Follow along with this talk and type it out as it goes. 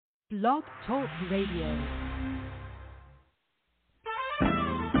Blog Talk Radio.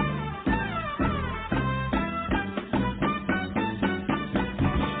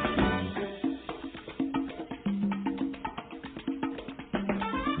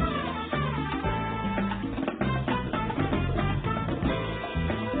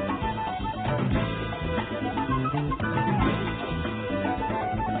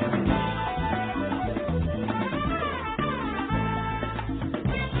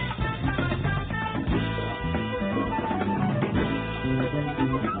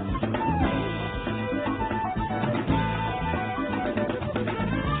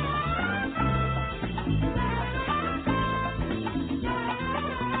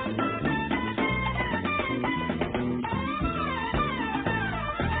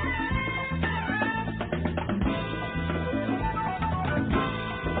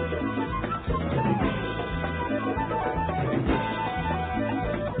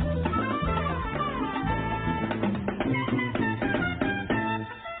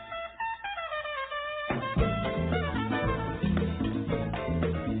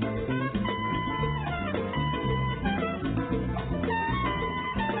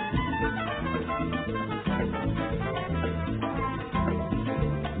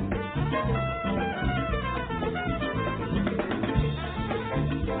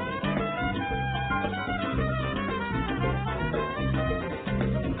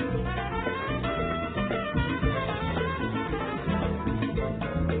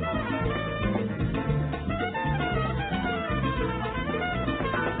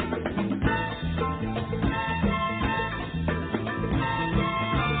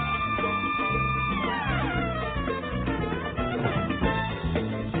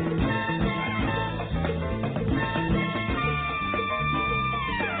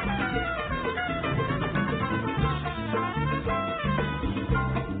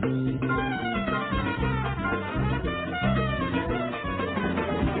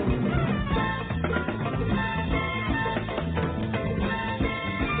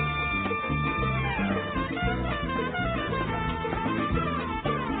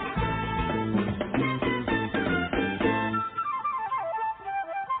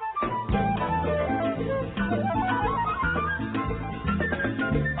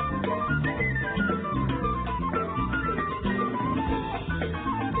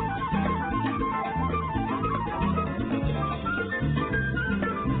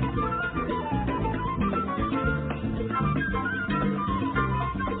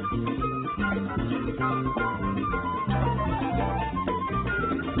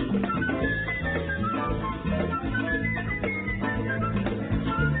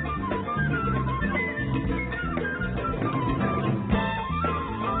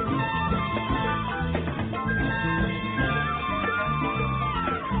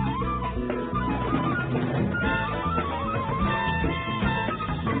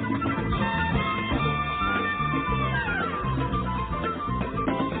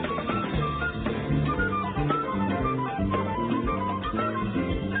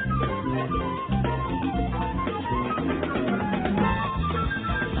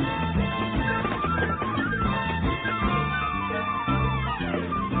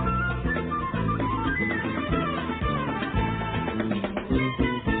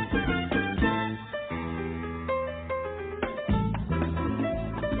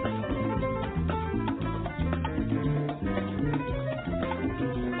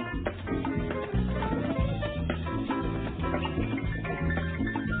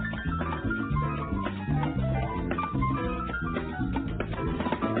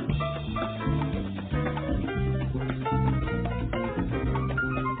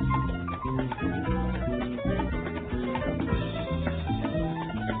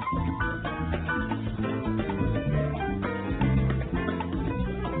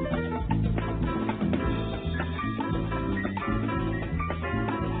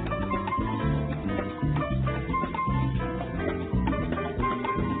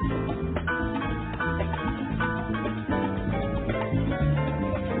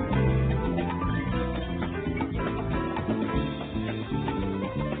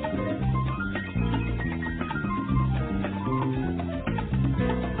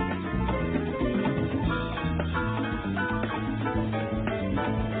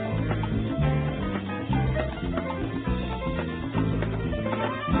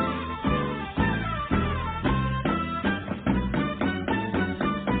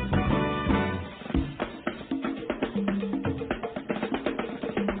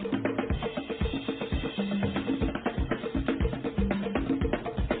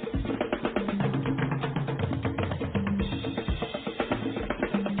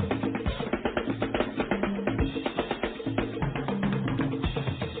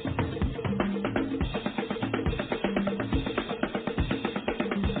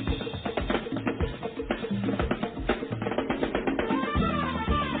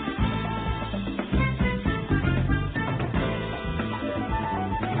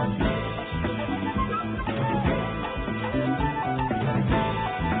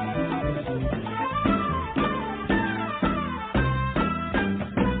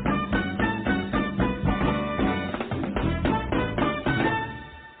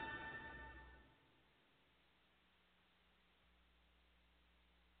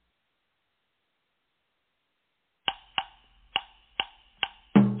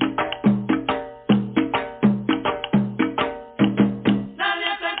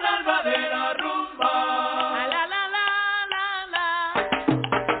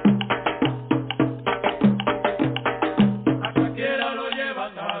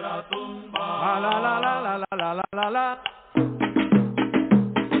 la tumba. La la la la la la la la la.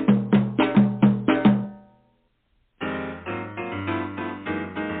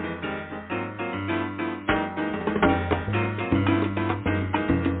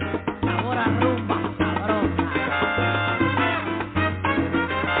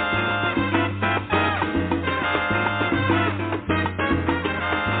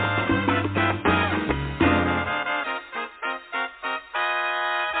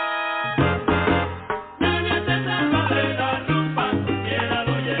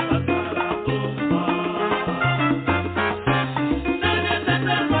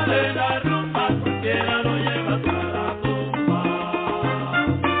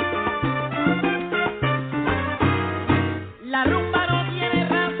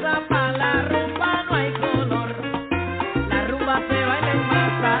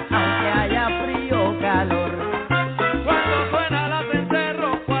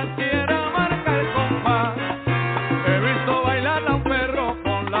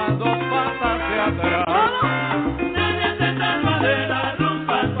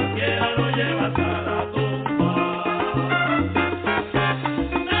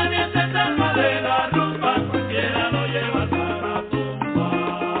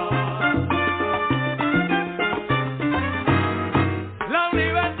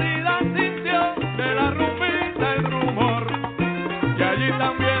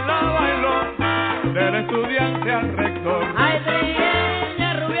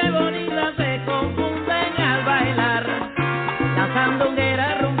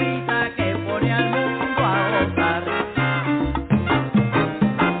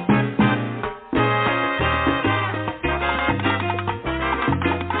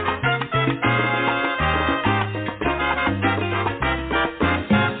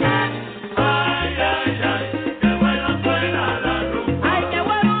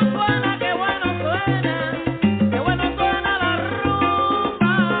 Qué bueno suena la rumba.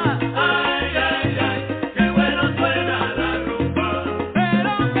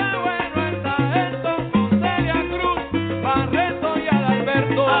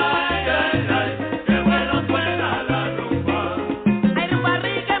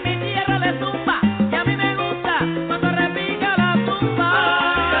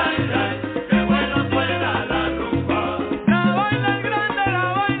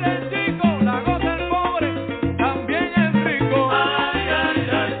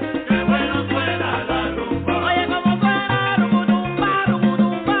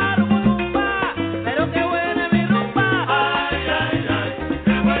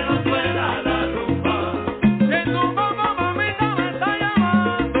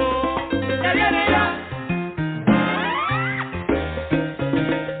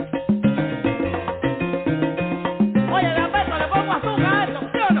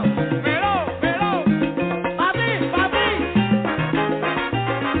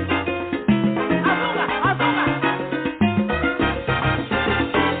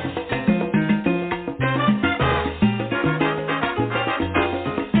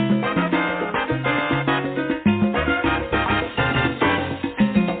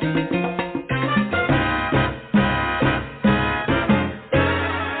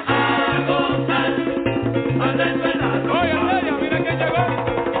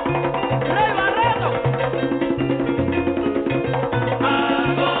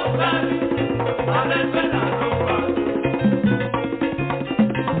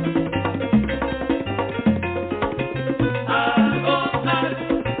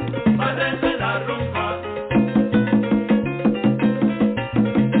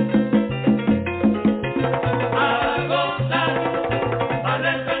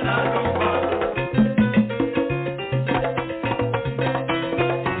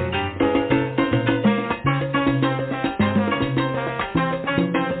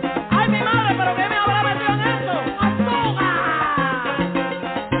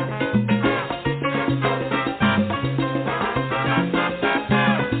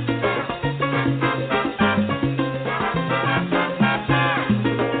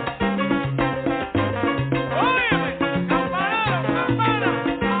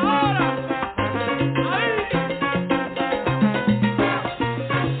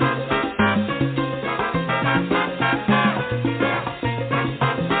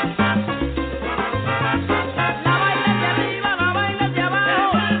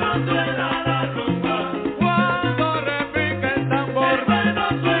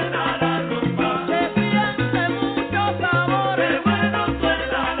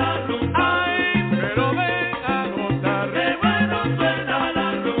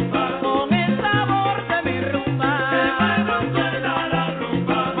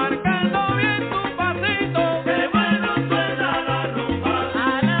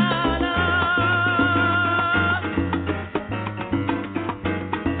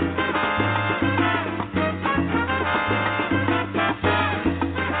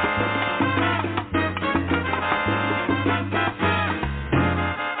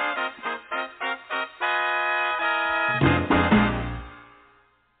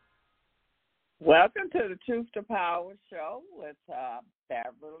 to the Truth to Power show with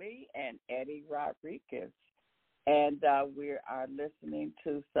Beverly and Eddie Rodriquez. And we are listening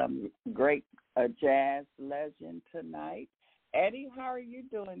to some great jazz legend tonight. Eddie, how are you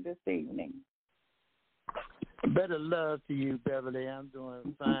doing this evening? Better love to you, Beverly. I'm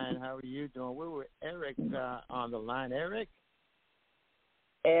doing fine. How are you doing? We're with Eric on the line. Eric?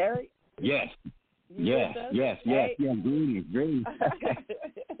 Eric? Yes. Yes. Greetings.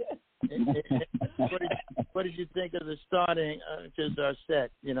 What did you think of the starting just our set,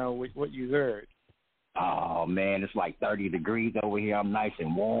 with what you heard? Oh, man, it's like 30 degrees over here. I'm nice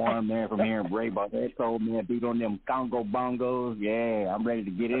and warm, man, from hearing Ray Barretto, man, beat on them Congo bongos. Yeah, I'm ready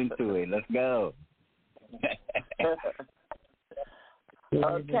to get into it. Let's go.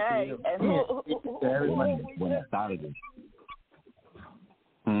 Okay. And who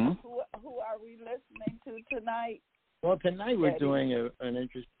are we listening to tonight? Well, tonight we're doing an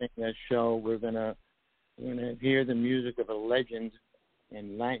interesting show. We're gonna hear the music of a legend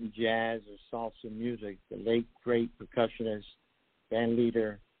in Latin jazz or salsa music, the late great percussionist, band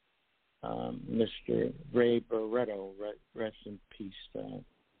leader, Mr. Ray Barretto, rest in peace.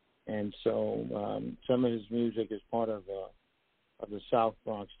 And so some of his music is part of the South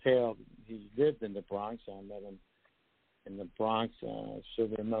Bronx Tale. He lived in the Bronx. I met him in the Bronx. I still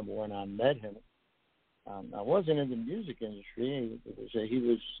remember when I met him. I wasn't in the music industry. He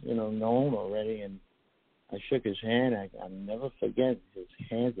was known already, and I shook his hand. I'll never forget. His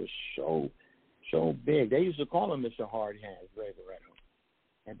hands were so big. They used to call him Mr. Hard Hands, Ray Barretto.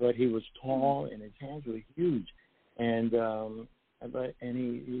 But he was tall, and his hands were huge. And he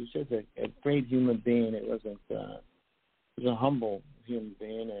was just a great human being. He was a humble human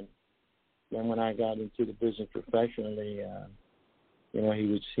being. And then when I got into the business professionally, he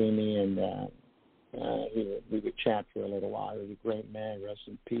would see me, and we would chat for a little while. He was a great man. Rest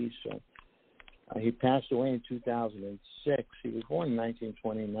in peace. So, he passed away in 2006. He was born in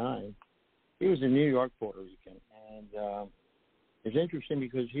 1929. He was a New York Puerto Rican. And it's interesting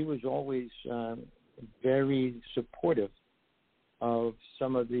because he was always very supportive of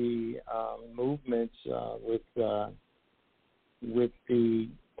some of the movements with the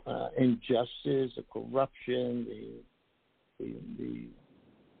injustice, the corruption, the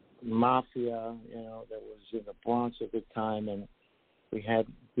mafia, that was in the Bronx at the time. And we had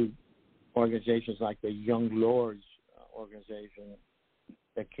organizations like the Young Lords organization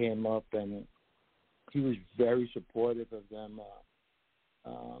that came up, and he was very supportive of them.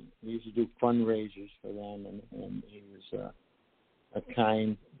 He used to do fundraisers for them, and he was a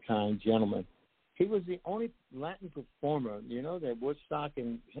kind gentleman. He was the only Latin performer, that Woodstock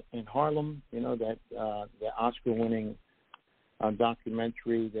in Harlem, that the Oscar-winning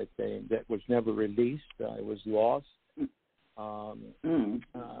documentary that was never released. It was lost.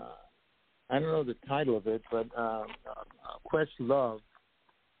 I don't know the title of it, but Questlove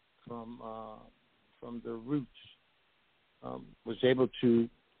from the Roots was able to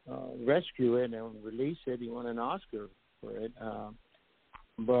rescue it and release it. He won an Oscar for it,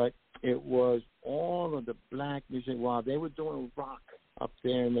 but it was all of the black music. While they were doing rock up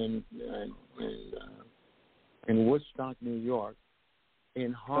there in Woodstock, New York,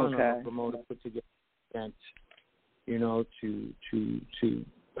 in Harlem, a promoter put together an event, to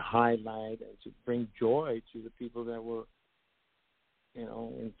highlight and to bring joy to the people that were,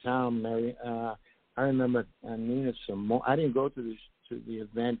 in town. Mary, I remember Nina Simone. I didn't go to the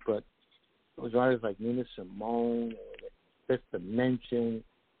event, but it was artists like Nina Simone, Fifth Dimension.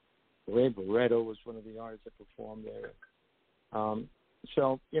 Ray Barretto was one of the artists that performed there.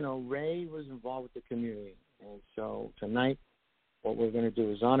 So, Ray was involved with the community. And so tonight, what we're going to do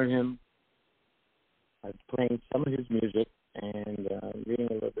is honor him by playing some of his music and reading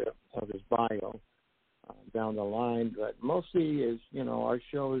a little bit of his bio down the line. But mostly is, our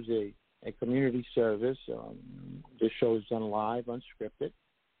show is a community service. This show is done live, unscripted.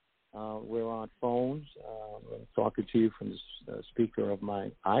 We're on phones. I'm talking to you from the speaker of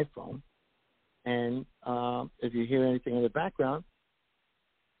my iPhone. And if you hear anything in the background,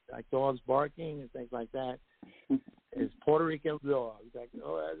 like dogs barking and things like that, it's Puerto Rican dogs.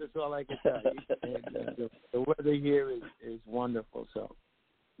 That's all I can tell you. And the weather here is wonderful. So,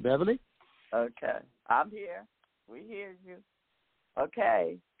 Beverly? Okay. I'm here. We hear you.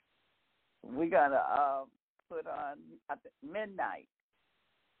 Okay. We're going to put on Midnight.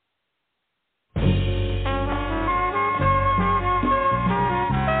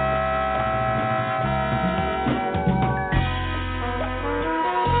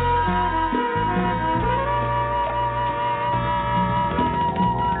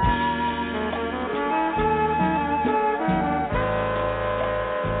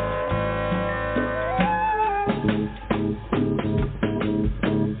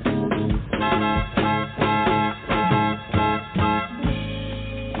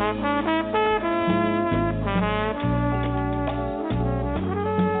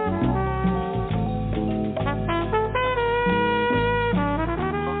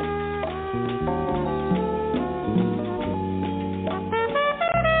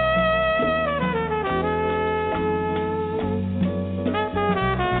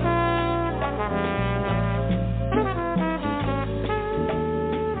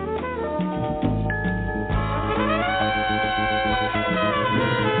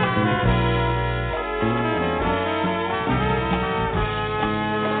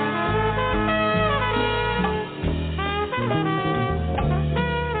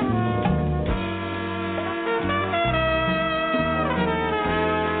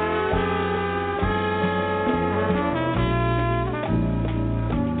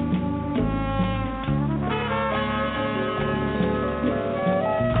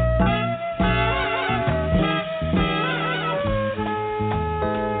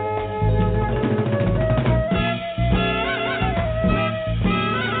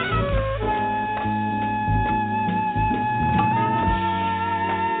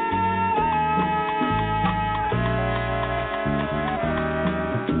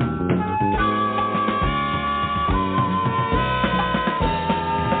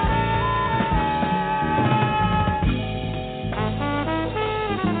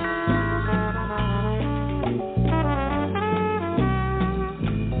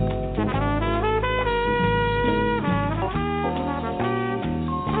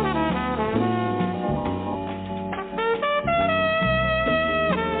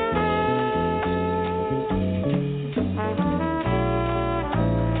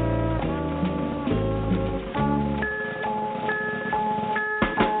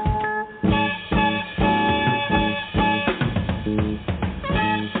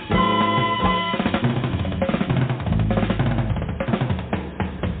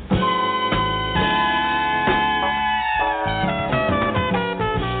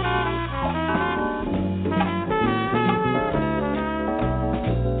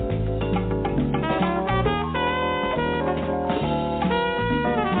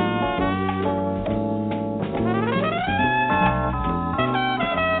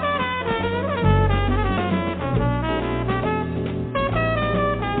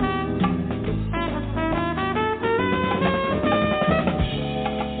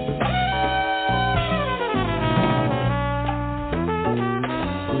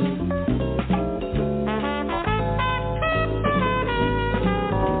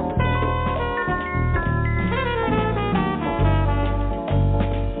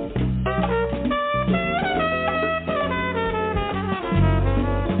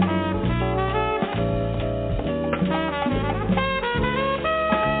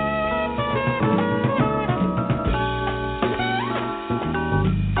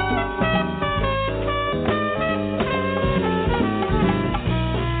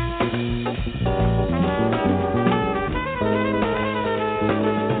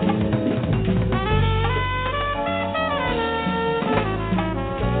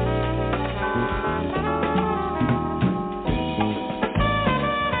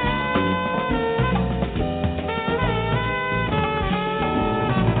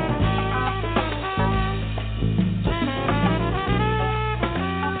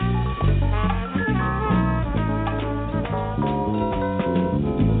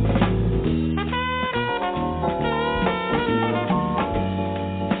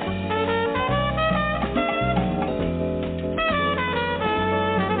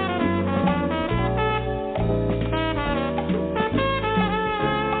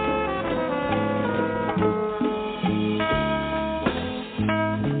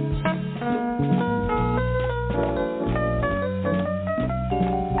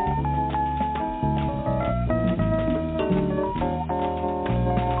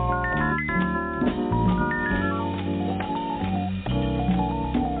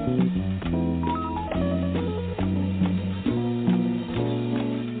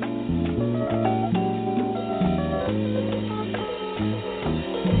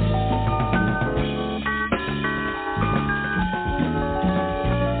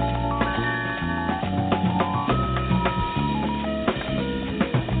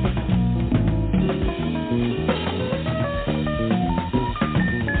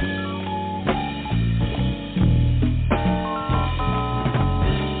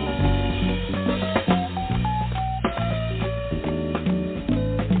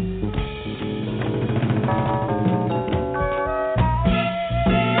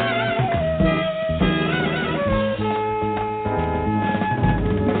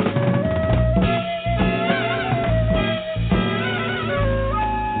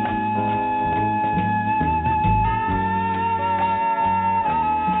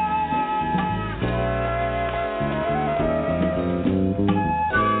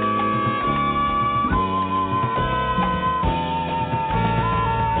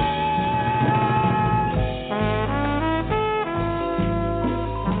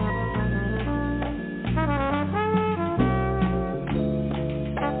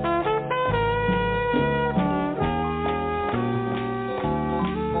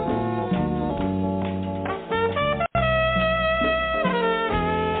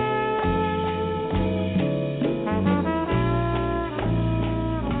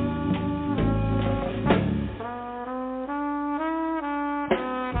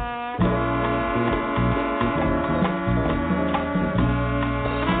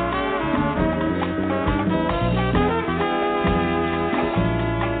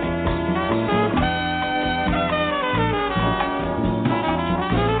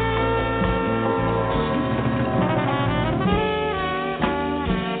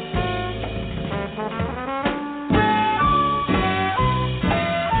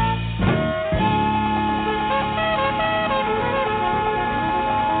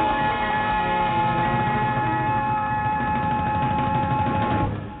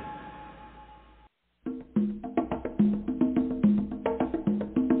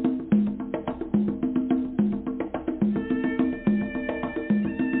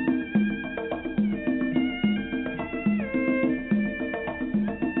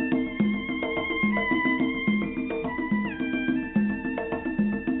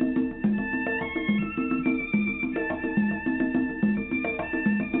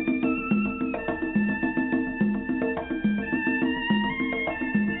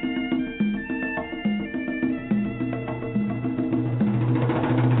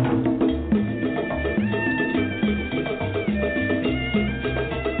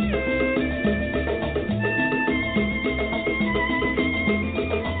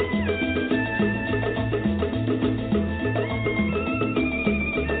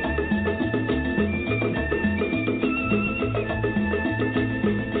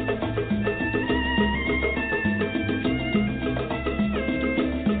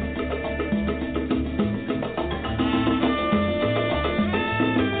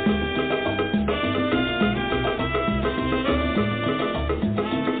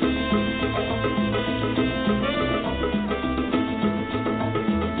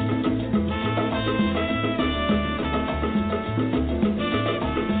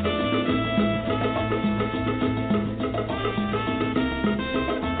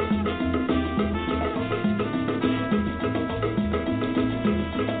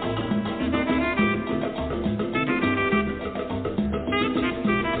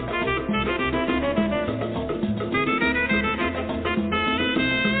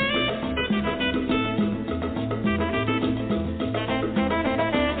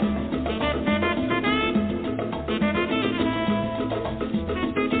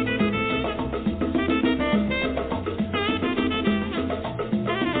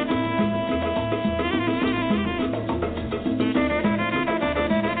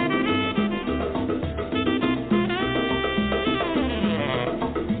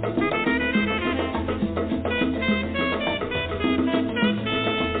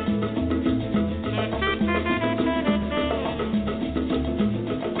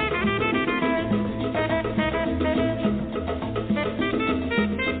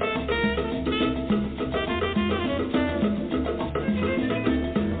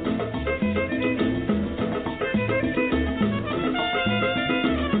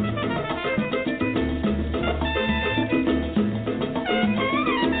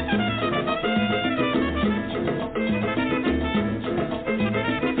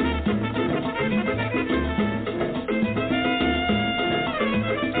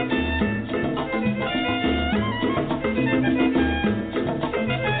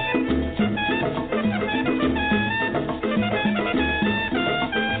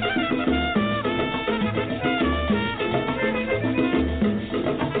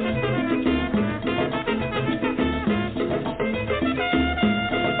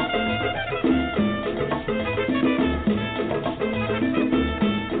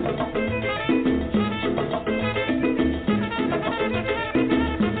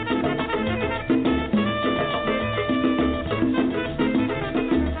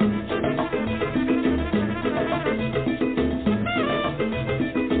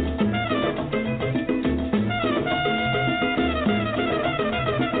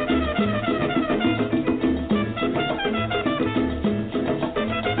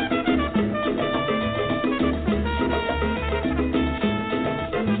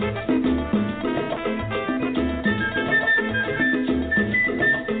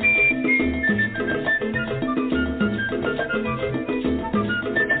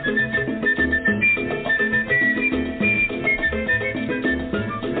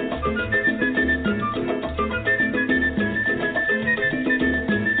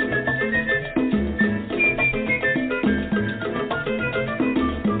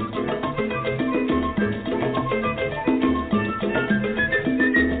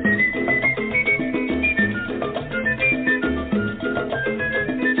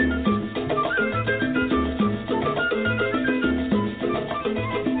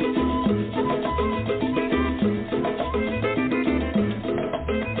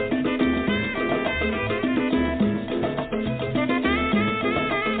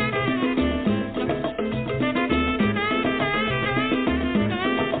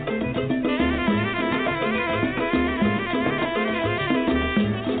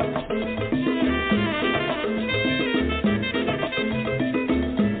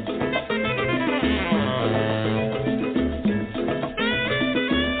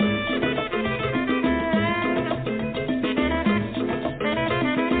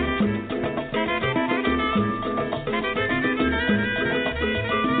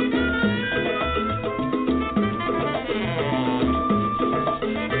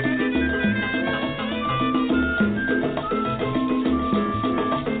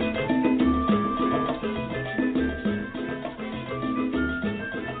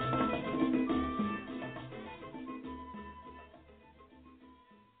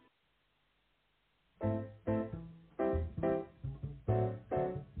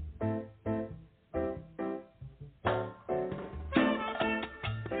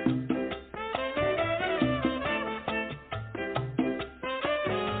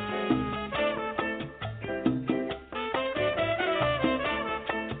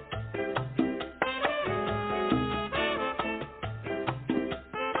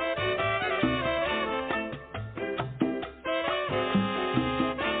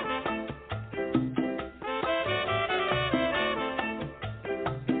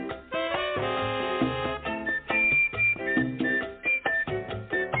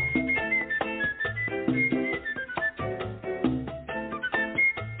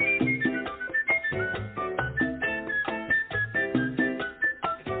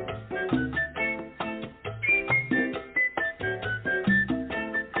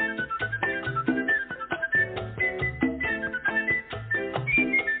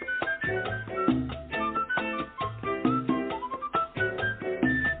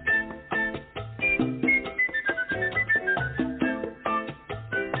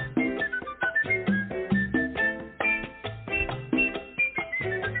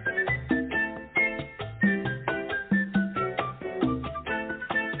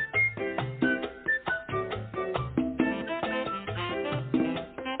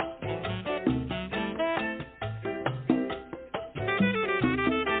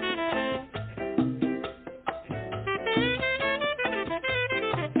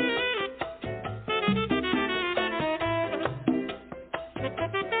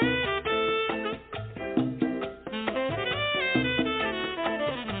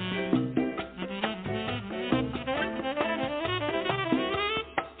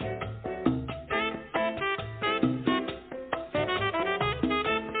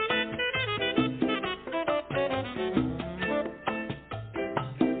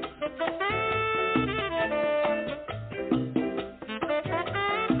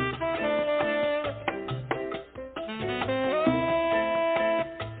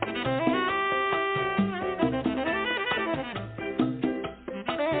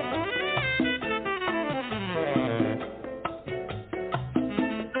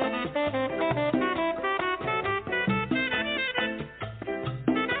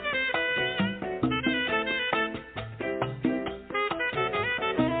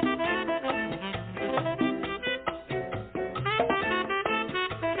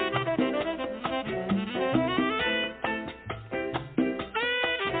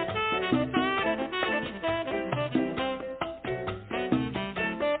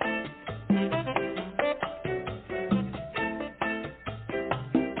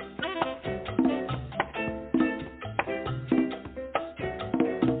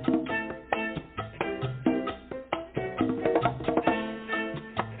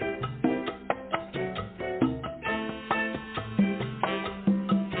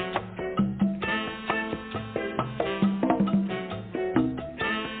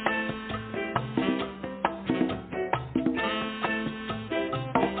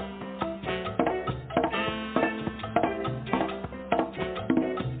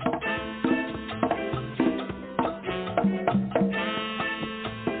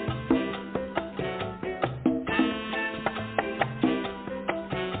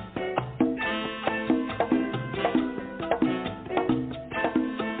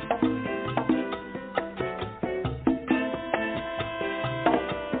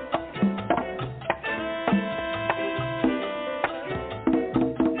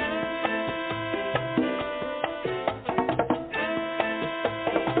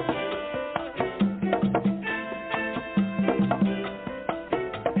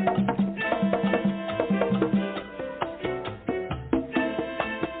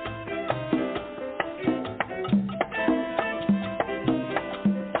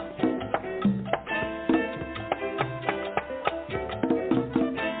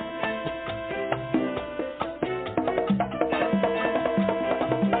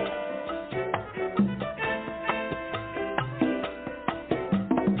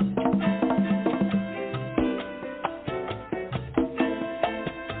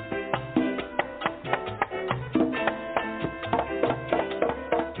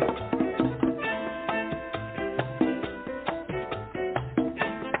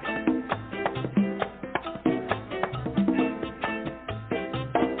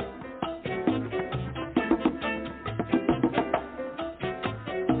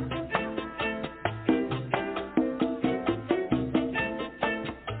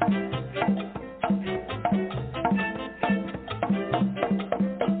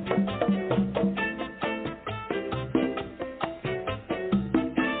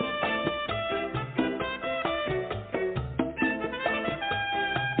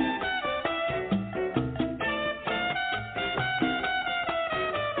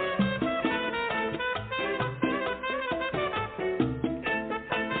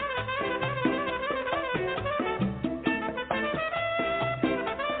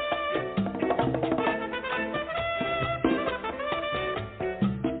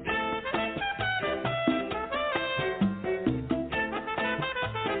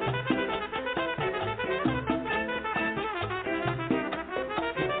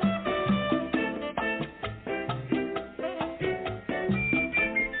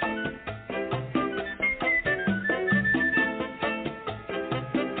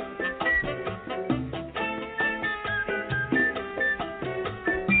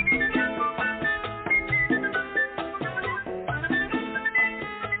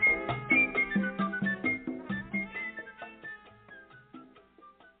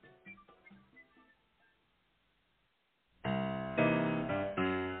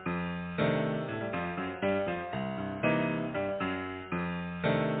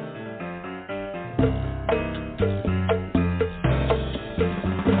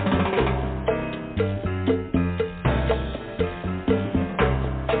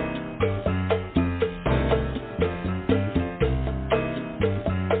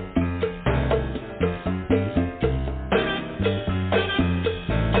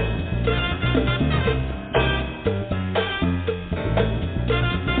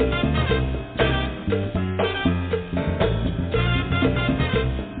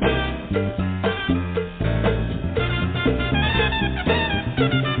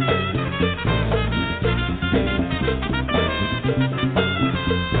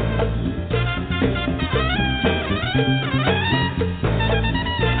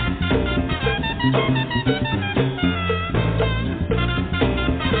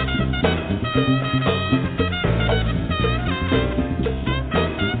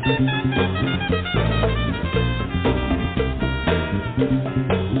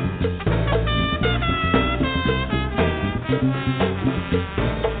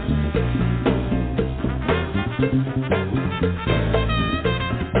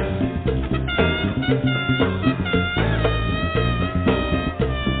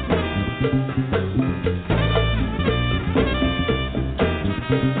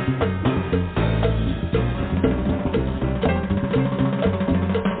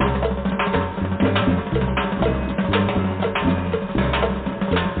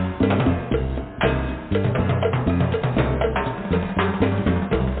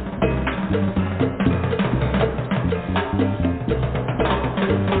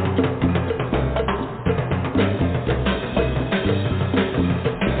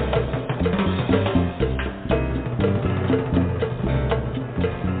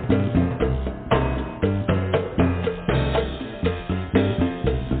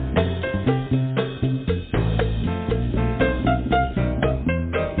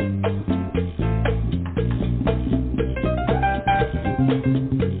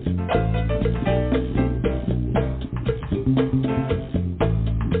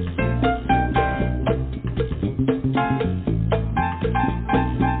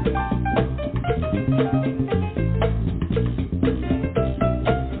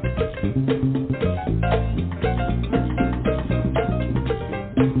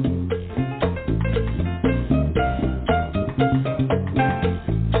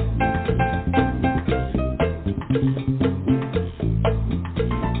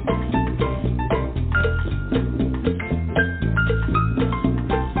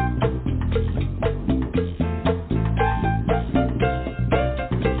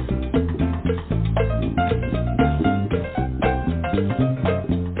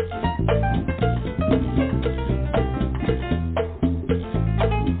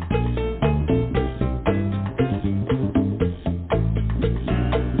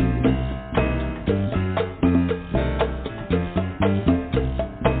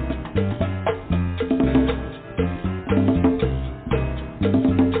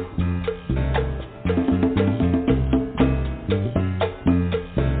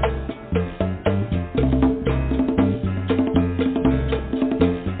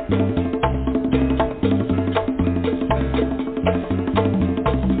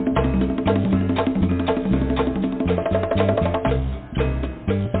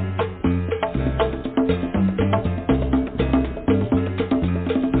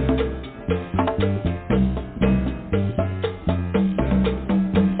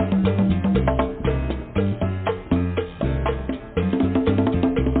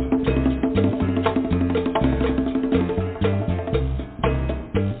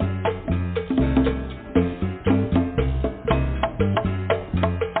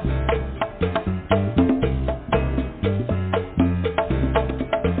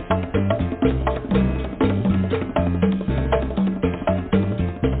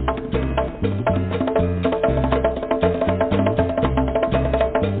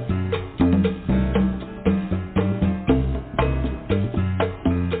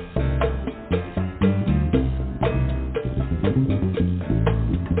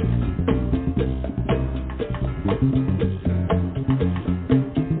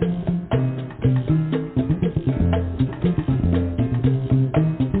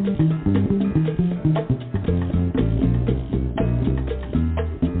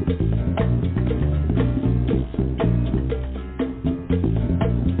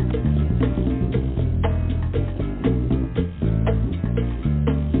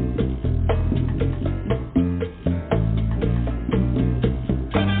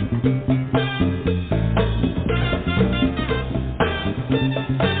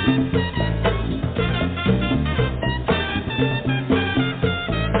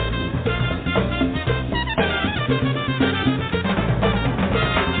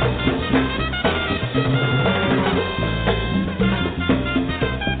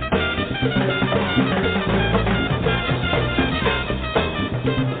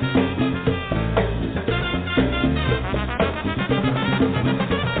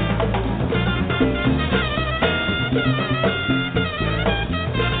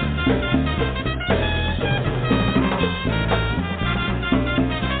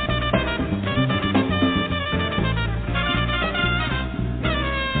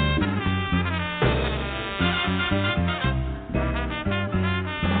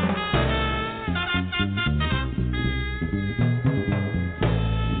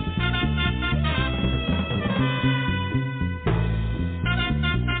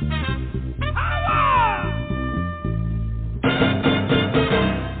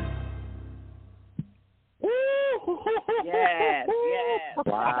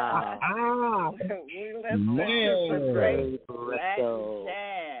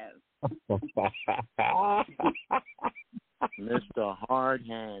 Mr. Hard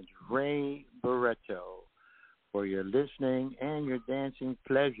Hands, Ray Barretto, for your listening and your dancing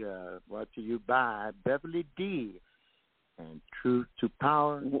pleasure. Brought to you by Beverly D. and Truth to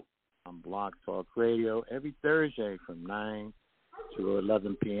Power on Blog Talk Radio every Thursday from 9 to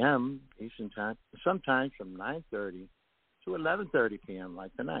 11 p.m. Eastern Time, sometimes from 9:30 to 11:30 p.m.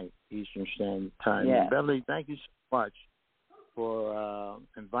 like tonight, Eastern Standard Time. Yeah. And Beverly, thank you so much for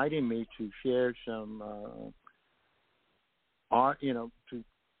inviting me to share some art, to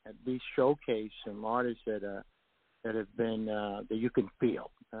at least showcase some artists that have been that you can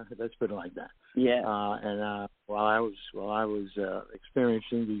feel. Let's put it like that. Yeah. And while I was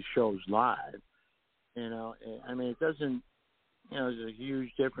experiencing these shows live, I mean, it doesn't. There's a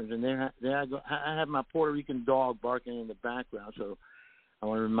huge difference. And there I go. I have my Puerto Rican dog barking in the background, so I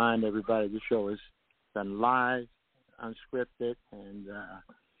want to remind everybody the show is done live, unscripted, and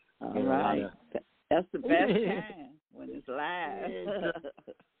all right. That's the best time when it's live.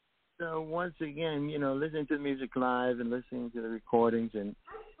 So once again, listening to the music live and listening to the recordings and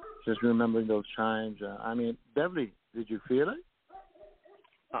just remembering those times. I mean, Beverly, did you feel it?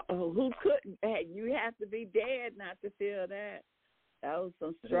 Who couldn't? Hey, you have to be dead not to feel that. That was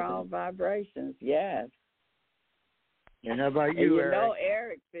some strong vibrations, yes. And how about you, and Eric?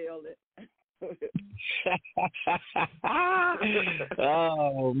 Eric feel it.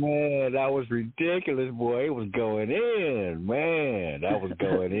 Oh man, that was ridiculous, boy. It was going in, man. That was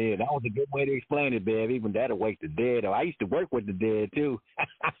going in. That was a good way to explain it, Bev. Even that'll wake the dead. I used to work with the dead too.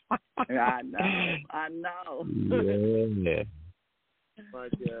 I know. Yeah.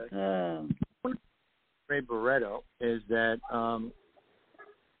 But Ray Barretto is that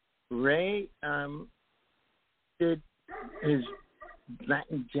Ray did his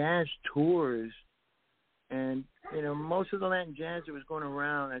Latin jazz tours, and most of the Latin jazz that was going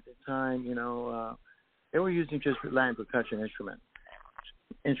around at the time, they were using just Latin percussion instruments,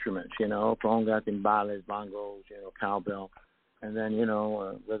 congas, timbales, bongos, cowbell, and then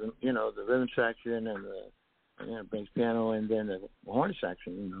rhythm, the rhythm section and the bass piano, and then the horn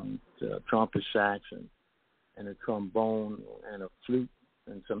section, the trumpet sax and a trombone and a flute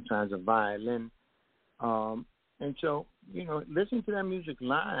and sometimes a violin. And so, listening to that music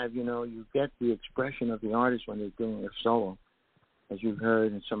live, you get the expression of the artist when they're doing a solo, as you've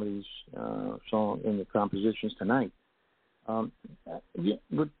heard in some of these songs in the compositions tonight.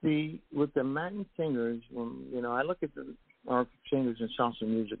 With the Latin singers, I look at our singers in salsa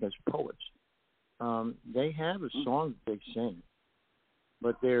music as poets. They have a song that they sing,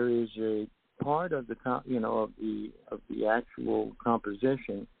 but there is a part of the of the actual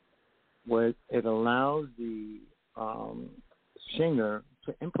composition where it allows the singer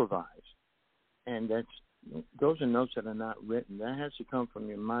to improvise, and those are notes that are not written. That has to come from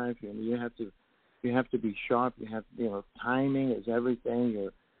your mind. You have to be sharp. You have timing is everything.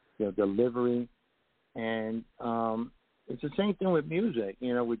 Your delivery, and it's the same thing with music.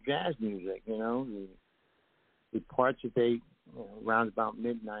 With jazz music. The parts that they around about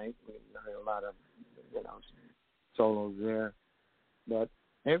midnight. We heard a lot of solos there, but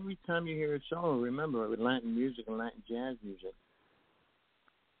every time you hear a solo, remember with Latin music and Latin jazz music,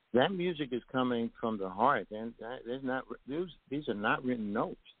 that music is coming from the heart, and these are not written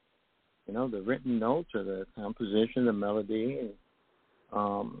notes. The written notes are the composition, the melody,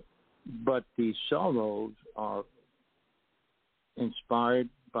 but the solos are inspired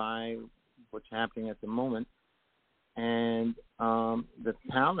by what's happening at the moment, and the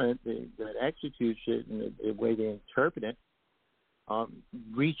talent that executes it and the way they interpret it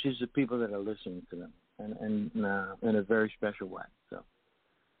reaches the people that are listening to them, and in a very special way. So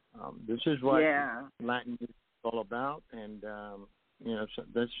this is what Latin music is all about, and so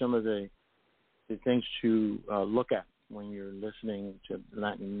that's some of the things to look at when you're listening to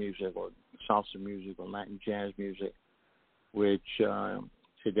Latin music or salsa music or Latin jazz music, which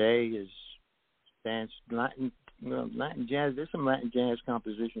today is dance Latin jazz. There's some Latin jazz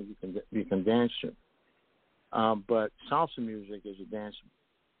compositions you can dance to. But salsa music is a dance,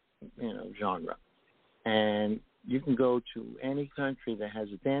 genre, and you can go to any country that has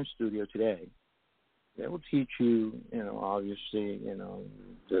a dance studio today. They will teach you, obviously,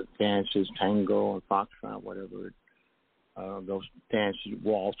 the dances, tango and foxtrot, whatever, those dances,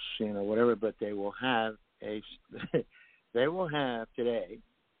 waltz, whatever. But they will have today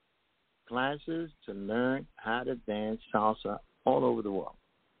classes to learn how to dance salsa all over the world,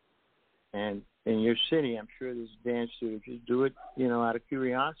 and in your city, I'm sure there's a dance studio. Just do it, out of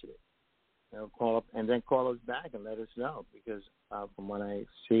curiosity. Call up and then call us back and let us know, because from what I've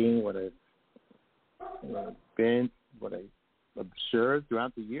seen, what I've what I observed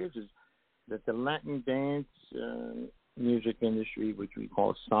throughout the years is that the Latin dance music industry, which we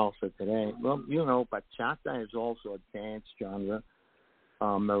call salsa today, bachata is also a dance genre.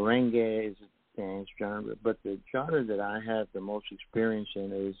 Merengue is a dance genre, but the genre that I have the most experience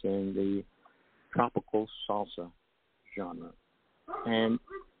in is in the tropical salsa genre. And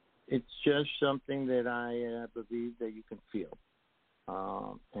it's just something that I believe that you can feel.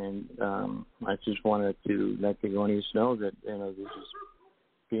 I just wanted to let the audience know that, this is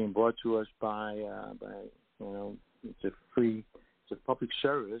being brought to us by it's a public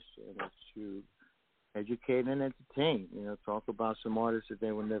service, and it's to educate and entertain, talk about some artists that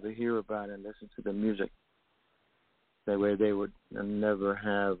they would never hear about and listen to the music. That way they would never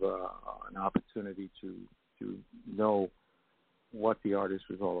have an opportunity to know what the artist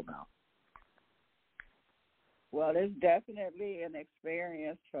was all about. Well, it's definitely an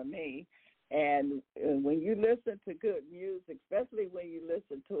experience for me. And when you listen to good music, especially when you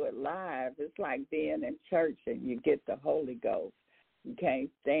listen to it live, it's like being in church and you get the Holy Ghost. You can't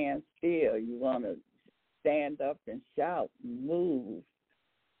stand still. You want to stand up and shout and move.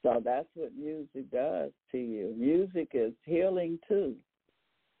 So that's what music does to you. Music is healing, too.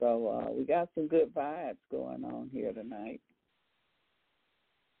 So we got some good vibes going on here tonight.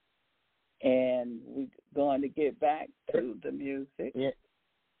 And we're going to get back to the music. Yeah.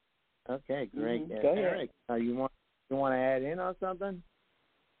 Okay, great. Go ahead. Eric, you want to add in on something?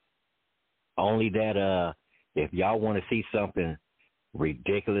 Only that if y'all want to see something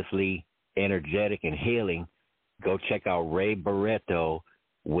ridiculously energetic and healing, go check out Ray Barretto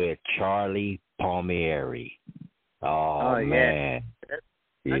with Charlie Palmieri. Oh man.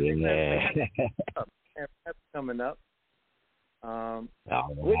 Yeah. That's coming up.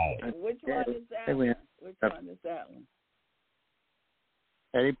 Which one is that one? Which one is that one?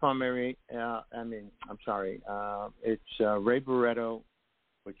 Eddie Palmieri, it's Ray Barretto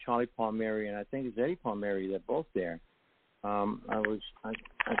with Charlie Palmieri, and I think it's Eddie Palmieri. They're both there. I was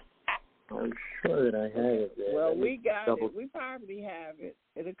sure that I had it there. Well, we got it. We probably have it.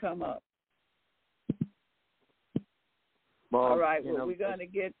 It'll come up. Well, all right. Well, we're going to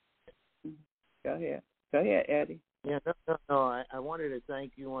get. Go ahead. Go ahead, Eddie. Yeah, no. I wanted to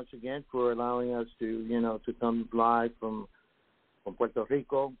thank you once again for allowing us to, to come live from Puerto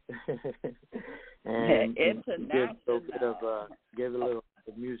Rico and give a little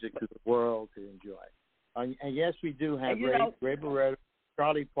of music to the world to enjoy. And yes, we do have Ray Barretto,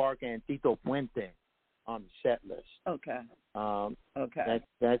 Charlie Park, and Tito Puente on the set list. Okay. Okay.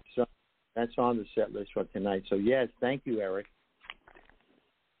 That's on the set list for tonight. So yes, thank you, Eric.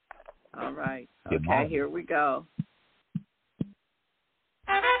 All right. Okay, here we go.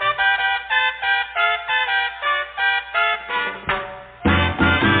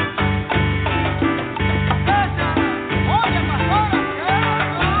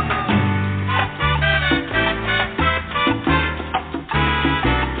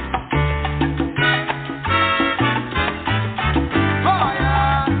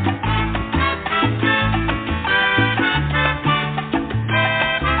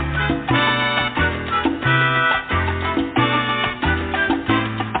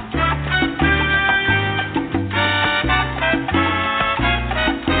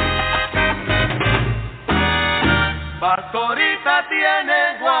 Pastorita tiene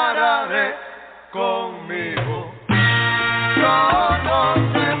guarabe conmigo. Yo no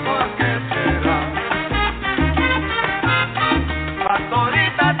sé por qué será.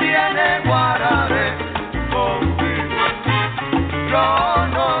 Pastorita tiene guarabe conmigo. Yo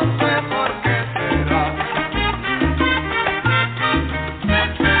no sé por qué será.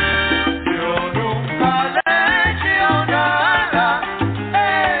 Yo nunca le he hecho nada.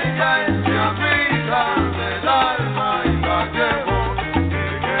 Ella es mi amiga del alma.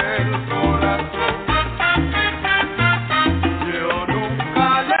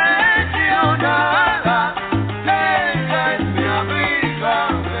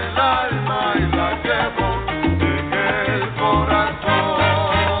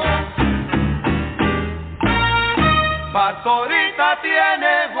 Pastorita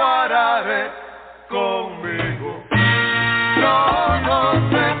tiene guarabe conmigo. Yo no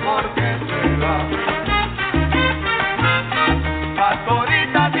sé por qué será.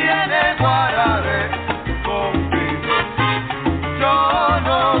 Pastorita tiene guarabe conmigo. Yo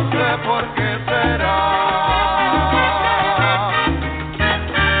no sé por qué será.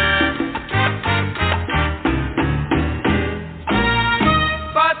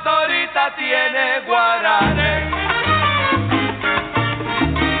 Pastorita tiene guarabe.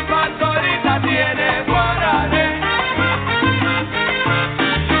 Tiene guarabe.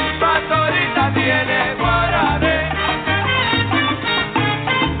 Pastorita tiene guarabe.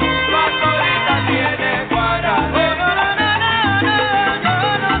 Pastorita tiene guarabe.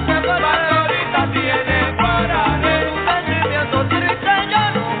 Pastorita tiene guarabe. Un sentimiento triste yo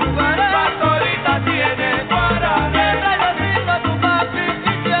no jugaré. Pastorita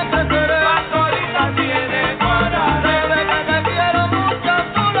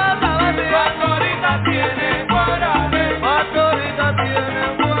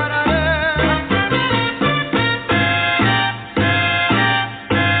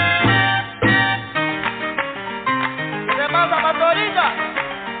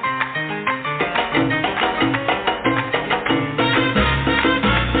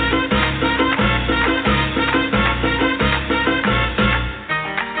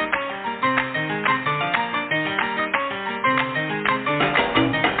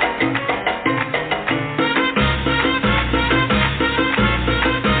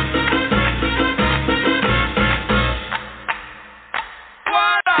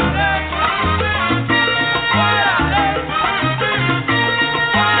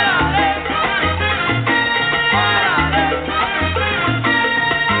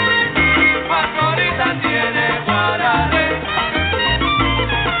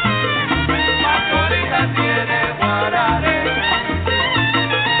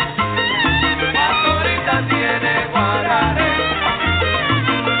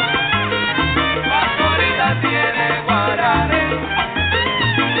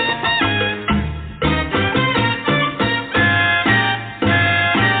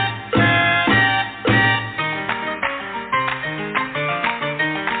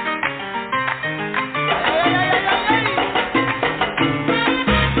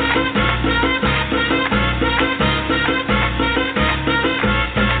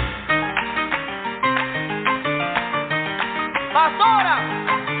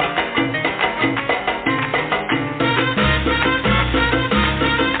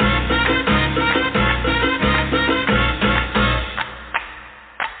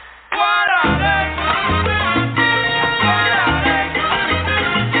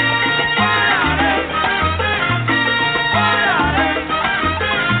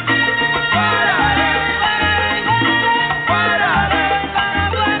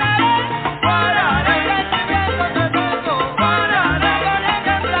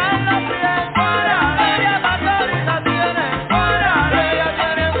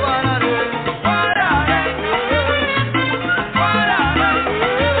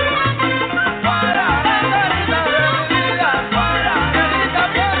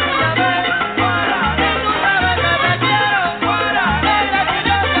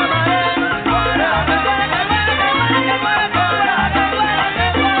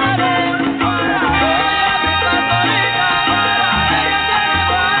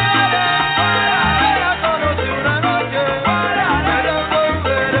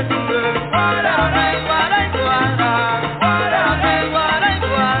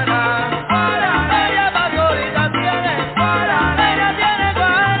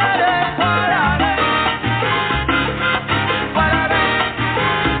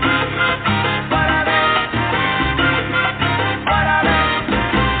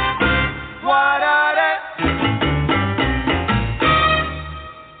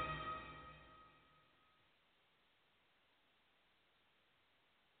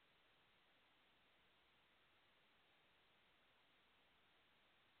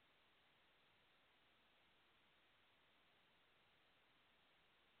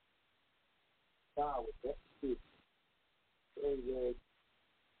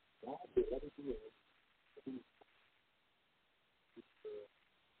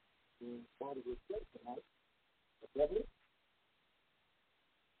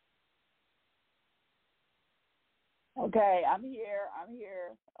Okay, I'm here.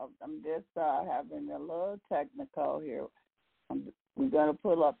 I'm just having a little technical here. We're going to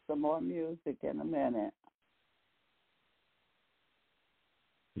pull up some more music in a minute.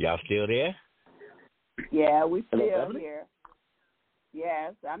 Y'all still there? Yeah, we still Hello, here.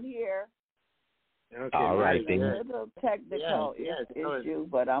 Yes, I'm here. Okay, All right, then. A little technical issue,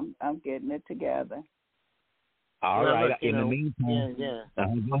 but I'm getting it together. All right. Look, in the meantime, go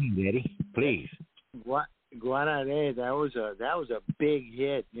ahead, Eddie, please. Guarare, that was a big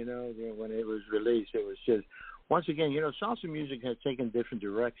hit, when it was released. It was just, once again, salsa music has taken different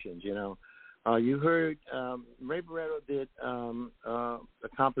directions, You heard Ray Barretto did a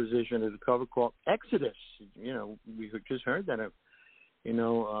composition of the cover called Exodus. We just heard that,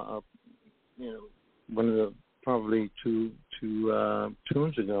 one of the probably two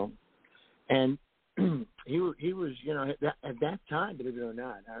tunes ago, and he was at that time, believe it or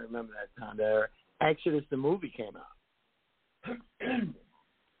not, I remember that time there. Exodus, the movie, came out,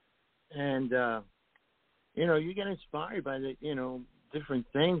 and you get inspired by the different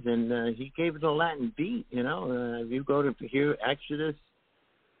things, and he gave it a Latin beat. If you go to hear Exodus,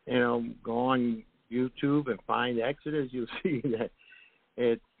 go on YouTube and find Exodus, you'll see that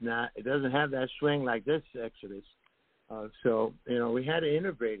it doesn't have that swing like this Exodus. So we had to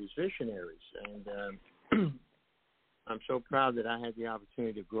innovate as visionaries, and I'm so proud that I had the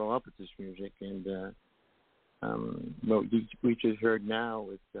opportunity to grow up with this music, and what we just heard now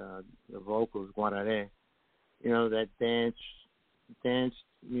with the vocals, Guarare, that dance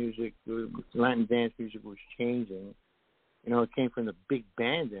music, Latin dance music was changing. It came from the big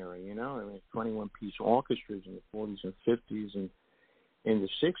band era, 21-piece orchestras in the 40s and 50s, and in the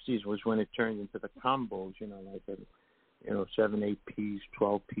 60s was when it turned into the combos, like the 7, 8-piece,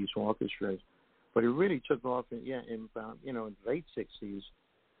 12-piece orchestras. But it really took off in about, in the late 60s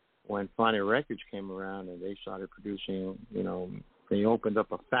when Phonic Records came around and they started producing, they opened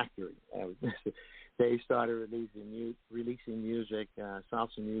up a factory. They started releasing music,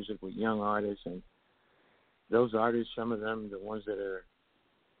 salsa music with young artists, and those artists, some of them, the ones that are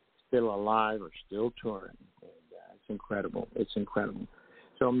still alive, are still touring. And, it's incredible. It's incredible.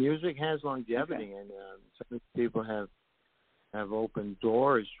 So music has longevity, and some people have opened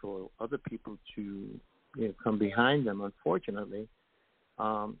doors for other people to come behind them. Unfortunately,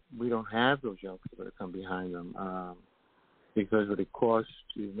 we don't have those young people that come behind them because of the cost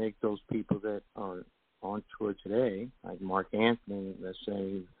to make those people that are on tour today, like Mark Anthony, let's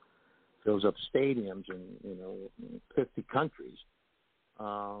say, fills up stadiums in 50 countries,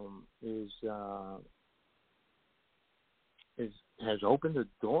 has opened the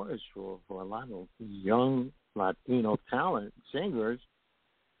doors for a lot of young Latino talent singers.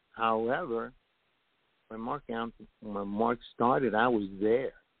 However, when Mark started, I was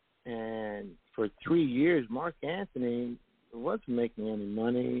there, and for 3 years, Mark Anthony wasn't making any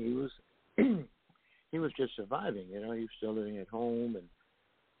money. He was just surviving. He was still living at home,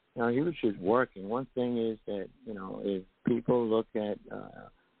 and he was just working. One thing is that if people look at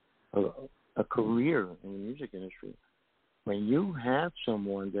a career in the music industry, when you have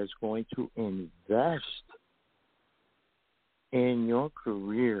someone that's going to invest in your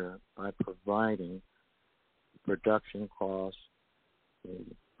career by providing production costs,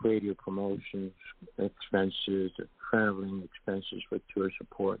 radio promotions expenses, the traveling expenses for tour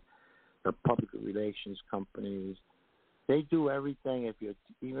support, the public relations companies, they do everything.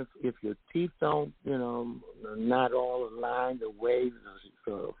 Even if your teeth don't, not all aligned the way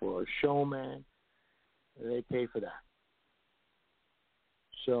for a showman, they pay for that.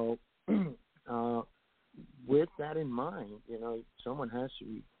 So, with that in mind, someone has to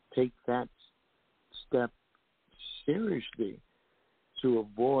take that step seriously to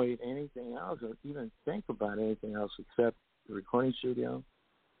avoid anything else or even think about anything else except the recording studio,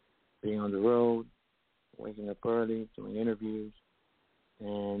 being on the road, waking up early, doing interviews,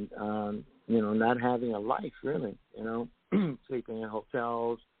 and, not having a life, really, sleeping in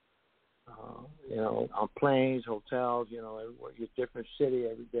hotels, on planes, hotels, everywhere, your different city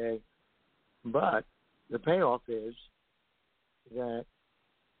every day. But the payoff is that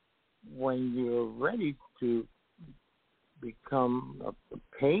when you're ready to become a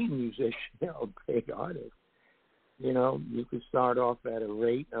paid musician, a paid artist, you can start off at a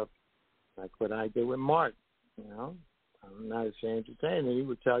rate of, like what I did with Mark, I'm not ashamed to say, and he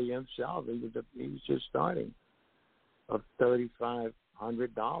would tell you himself, he was just starting, of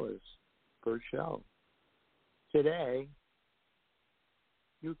 $3,500 per show. Today,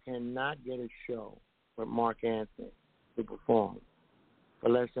 you cannot get a show with Mark Anthony to perform for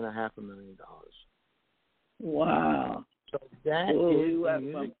less than $500,000. Wow. So that we is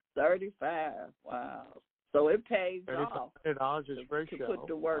went from 35. Wow. So it pays off. $3,500 is for a show. Put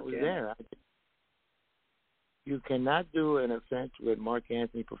the work in. There. You cannot do an event with Mark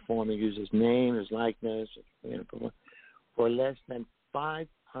Anthony performing, use his name, his likeness, for less than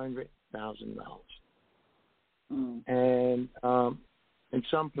 $500,000. And in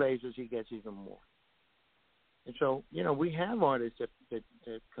some places he gets even more. And so, we have artists that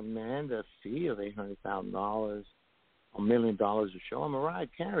command a fee of $800,000, $1 million a show. And Mariah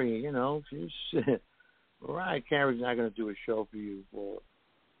Carey, Mariah Carey's not going to do a show for you for,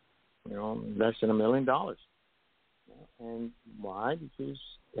 less than $1 million. And why? Because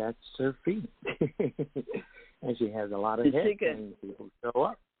that's her fee. And she has a lot of hits, and people show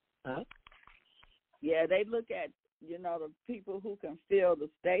up. Huh? Yeah, they look at, the people who can fill the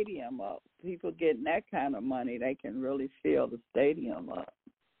stadium up. People getting that kind of money, they can really fill the stadium up.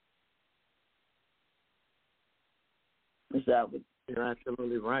 Is that what? You're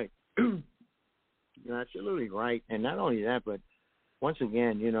absolutely right. You're absolutely right. And not only that, but once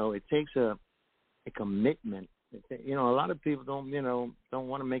again, it takes a commitment. A lot of people don't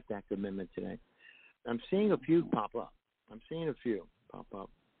want to make that commitment today. I'm seeing a few pop up.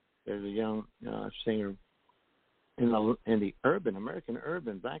 There's a young singer in the American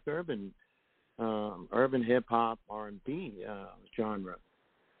urban, black urban hip hop R&B genre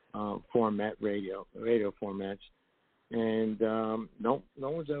format, radio formats, and no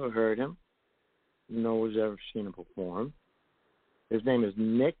one's ever heard him. No one's ever seen him perform. His name is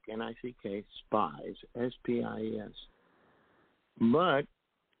Nick, N-I-C-K, Spies, S-P-I-E-S. But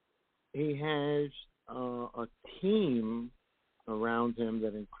he has a team around him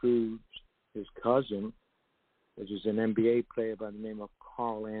that includes his cousin, which is an NBA player by the name of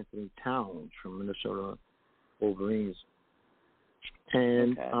Karl Anthony Towns from Minnesota Wolverines,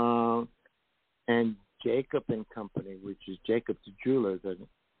 and Jacob and Company, which is Jacob the jeweler, the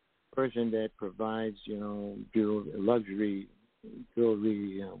person that provides luxury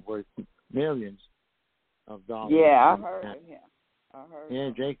jewelry worth millions of dollars. Yeah, I heard of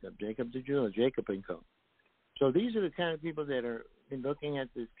him. Jacob the jeweler, Jacob and Co. So these are the kind of people that are looking at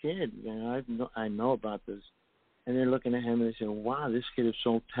this kid. I know about this, and they're looking at him and they say, "Wow, this kid is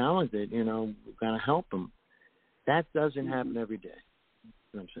so talented. We've got to help him." That doesn't happen every day.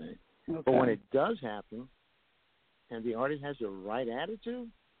 You know what I'm saying? Okay. But when it does happen, and the artist has the right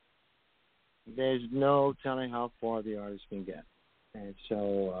attitude, there's no telling how far the artist can get. And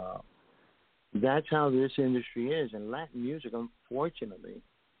so that's how this industry is. In Latin music, unfortunately,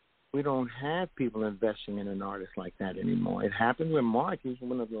 we don't have people investing in an artist like that anymore. It happened with Mark. He's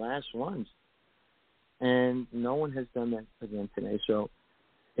one of the last ones. And no one has done that again today. So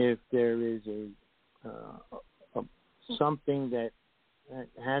if there is something that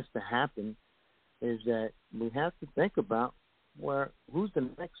has to happen, is that we have to think about who's the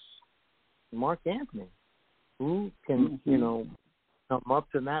next Mark Anthony, who can come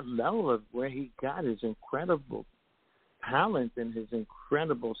up to that level of where he got his incredible talent and his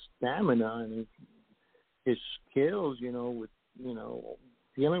incredible stamina and his skills, with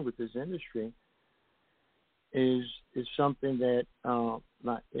dealing with this industry is something that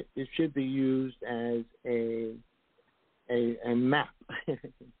it should be used as a map,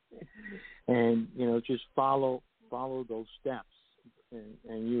 and just follow those steps,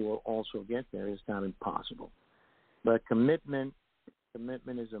 and you will also get there. It's not impossible, but commitment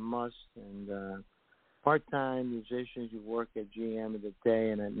is a must. And part-time musicians, you work at GM in the day,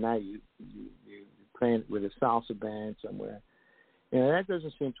 and at night you playing with a salsa band somewhere. That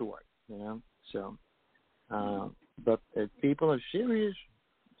doesn't seem to work. So. But if people are serious,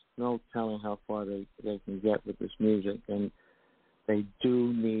 no telling how far they can get with this music. And they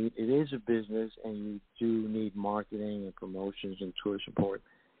do need, it is a business, and you do need marketing and promotions and tour support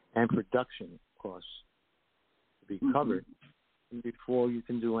and production costs to be covered before you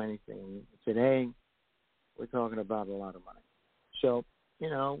can do anything. Today, we're talking about a lot of money. So,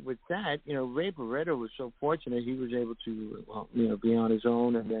 with that, Ray Barretto was so fortunate he was able to, be on his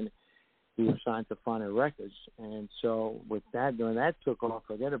own, and then he was signed to Final Records. And so with that, when that took off,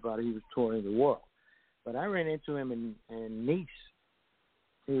 forget about it, he was touring the world. But I ran into him in Nice.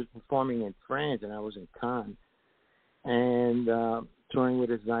 He was performing in France, and I was in Cannes, and touring with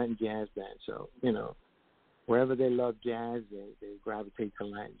his Latin Jazz band. So, wherever they love jazz, they gravitate to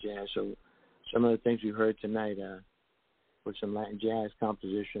Latin Jazz. So some of the things you heard tonight were some Latin Jazz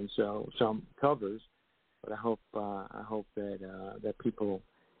compositions, so some covers. But I hope that people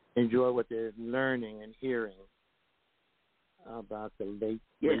enjoy what they're learning and hearing about the late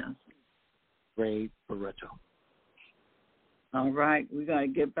great Ray Barretto. All right, we're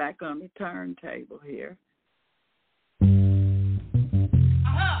going to get back on the turntable here. Woo!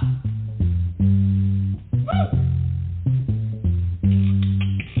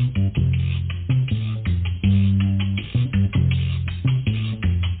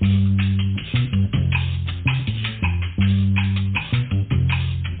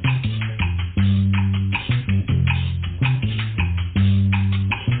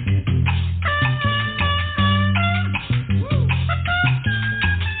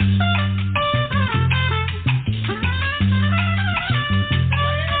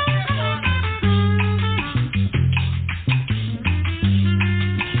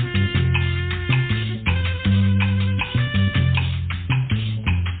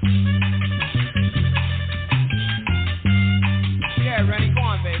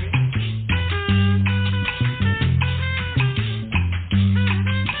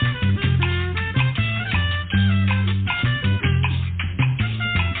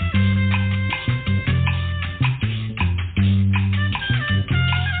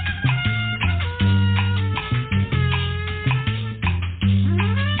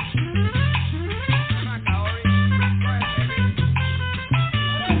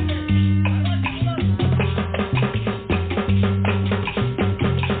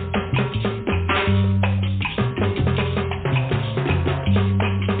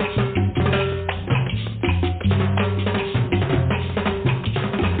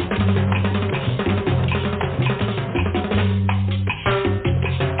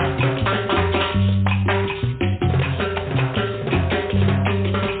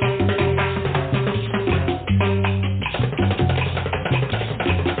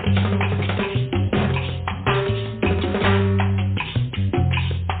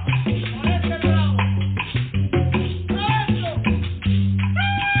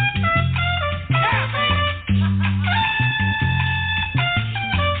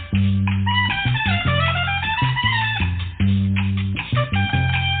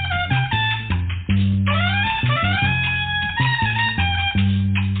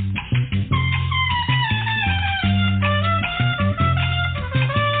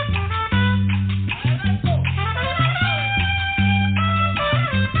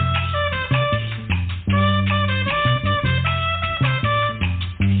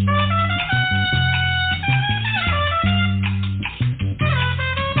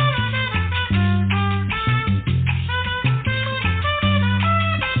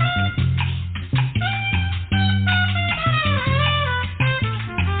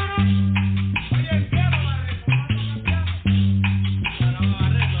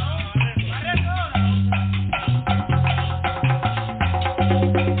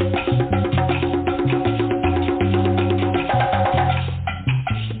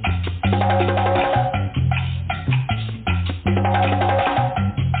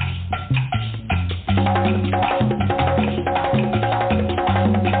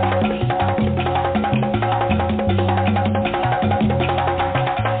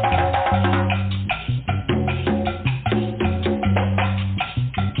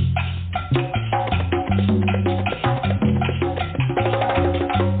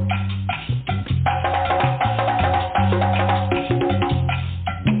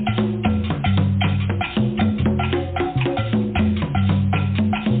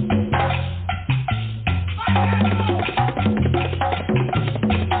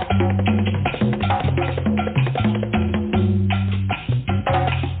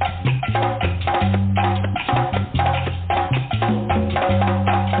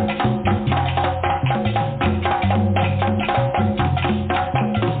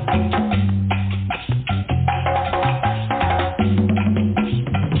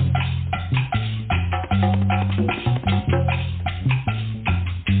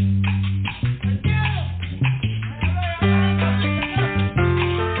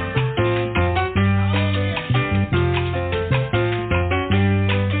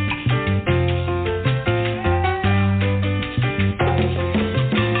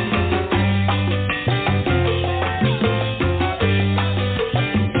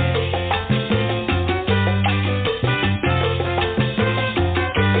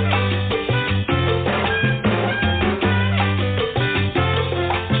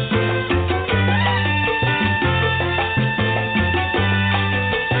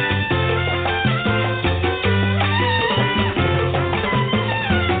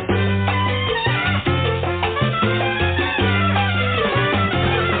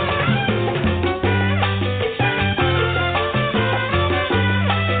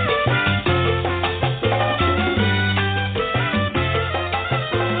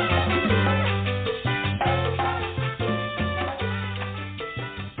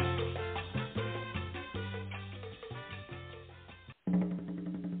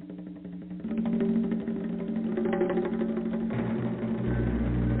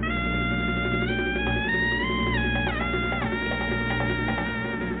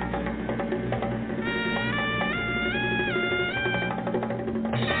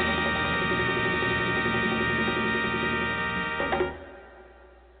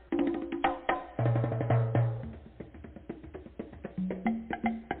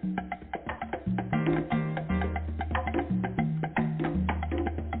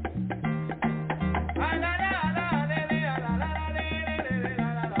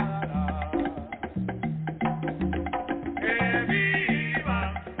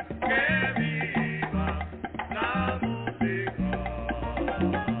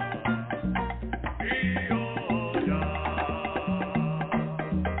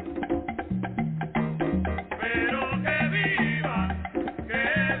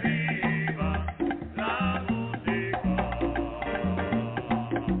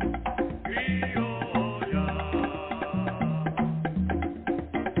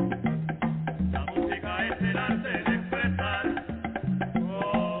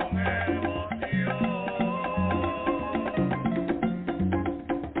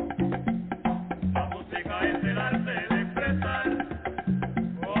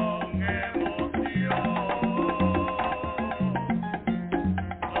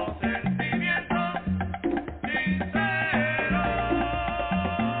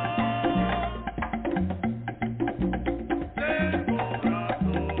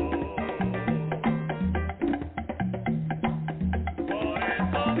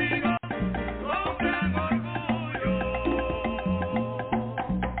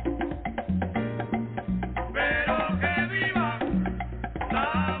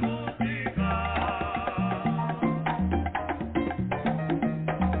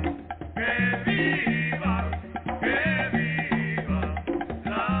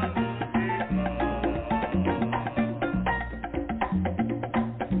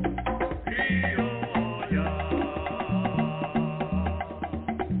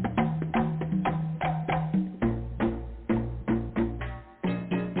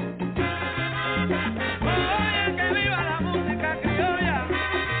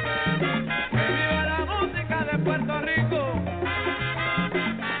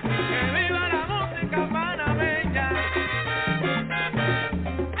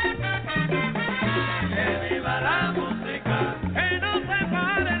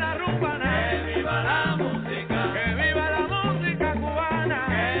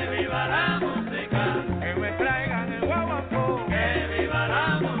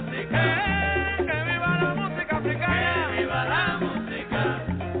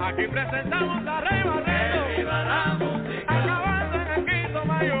 Aquí presentamos a Ray Barretto. ¡Que viva la música! Acabando en el quinto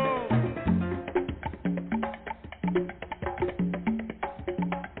mayo.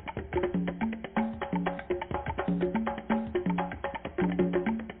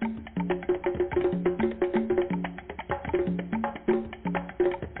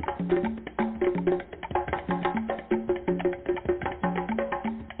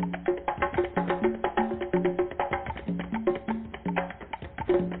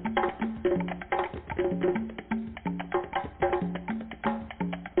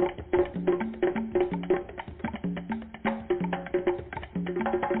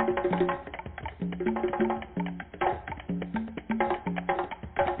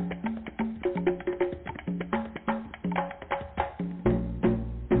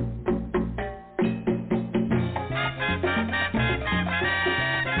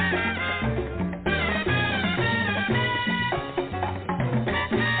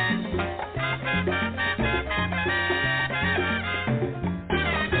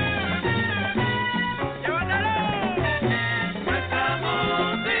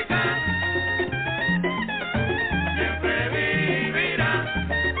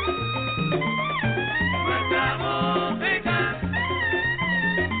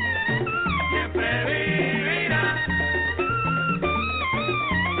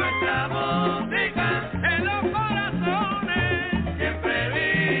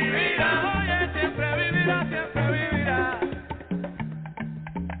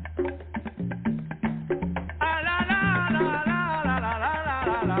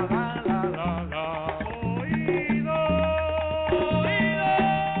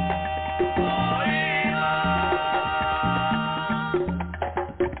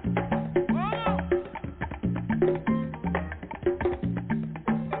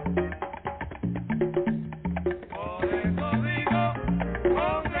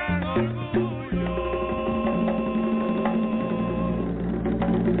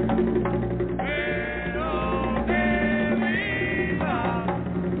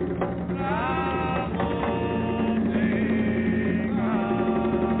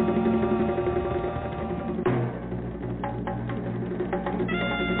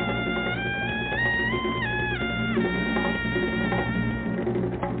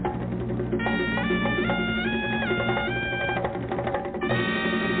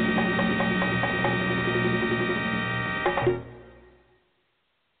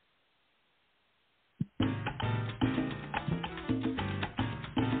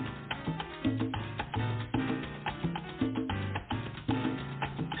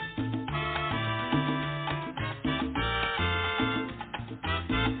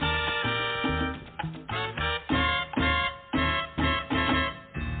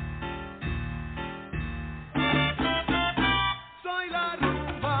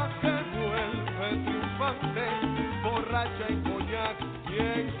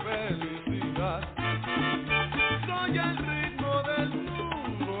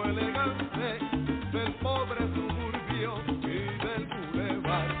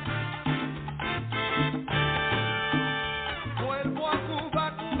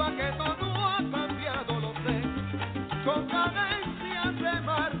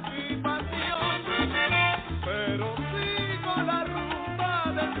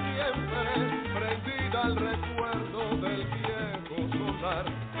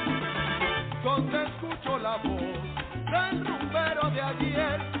 Donde escucho la voz del rumbero de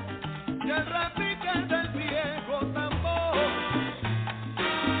ayer y el repique del viejo tambor.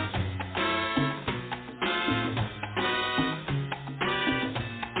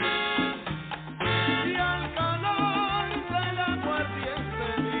 Y al calor del aguardiente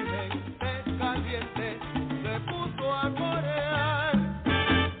mi mente caliente se puso a corear.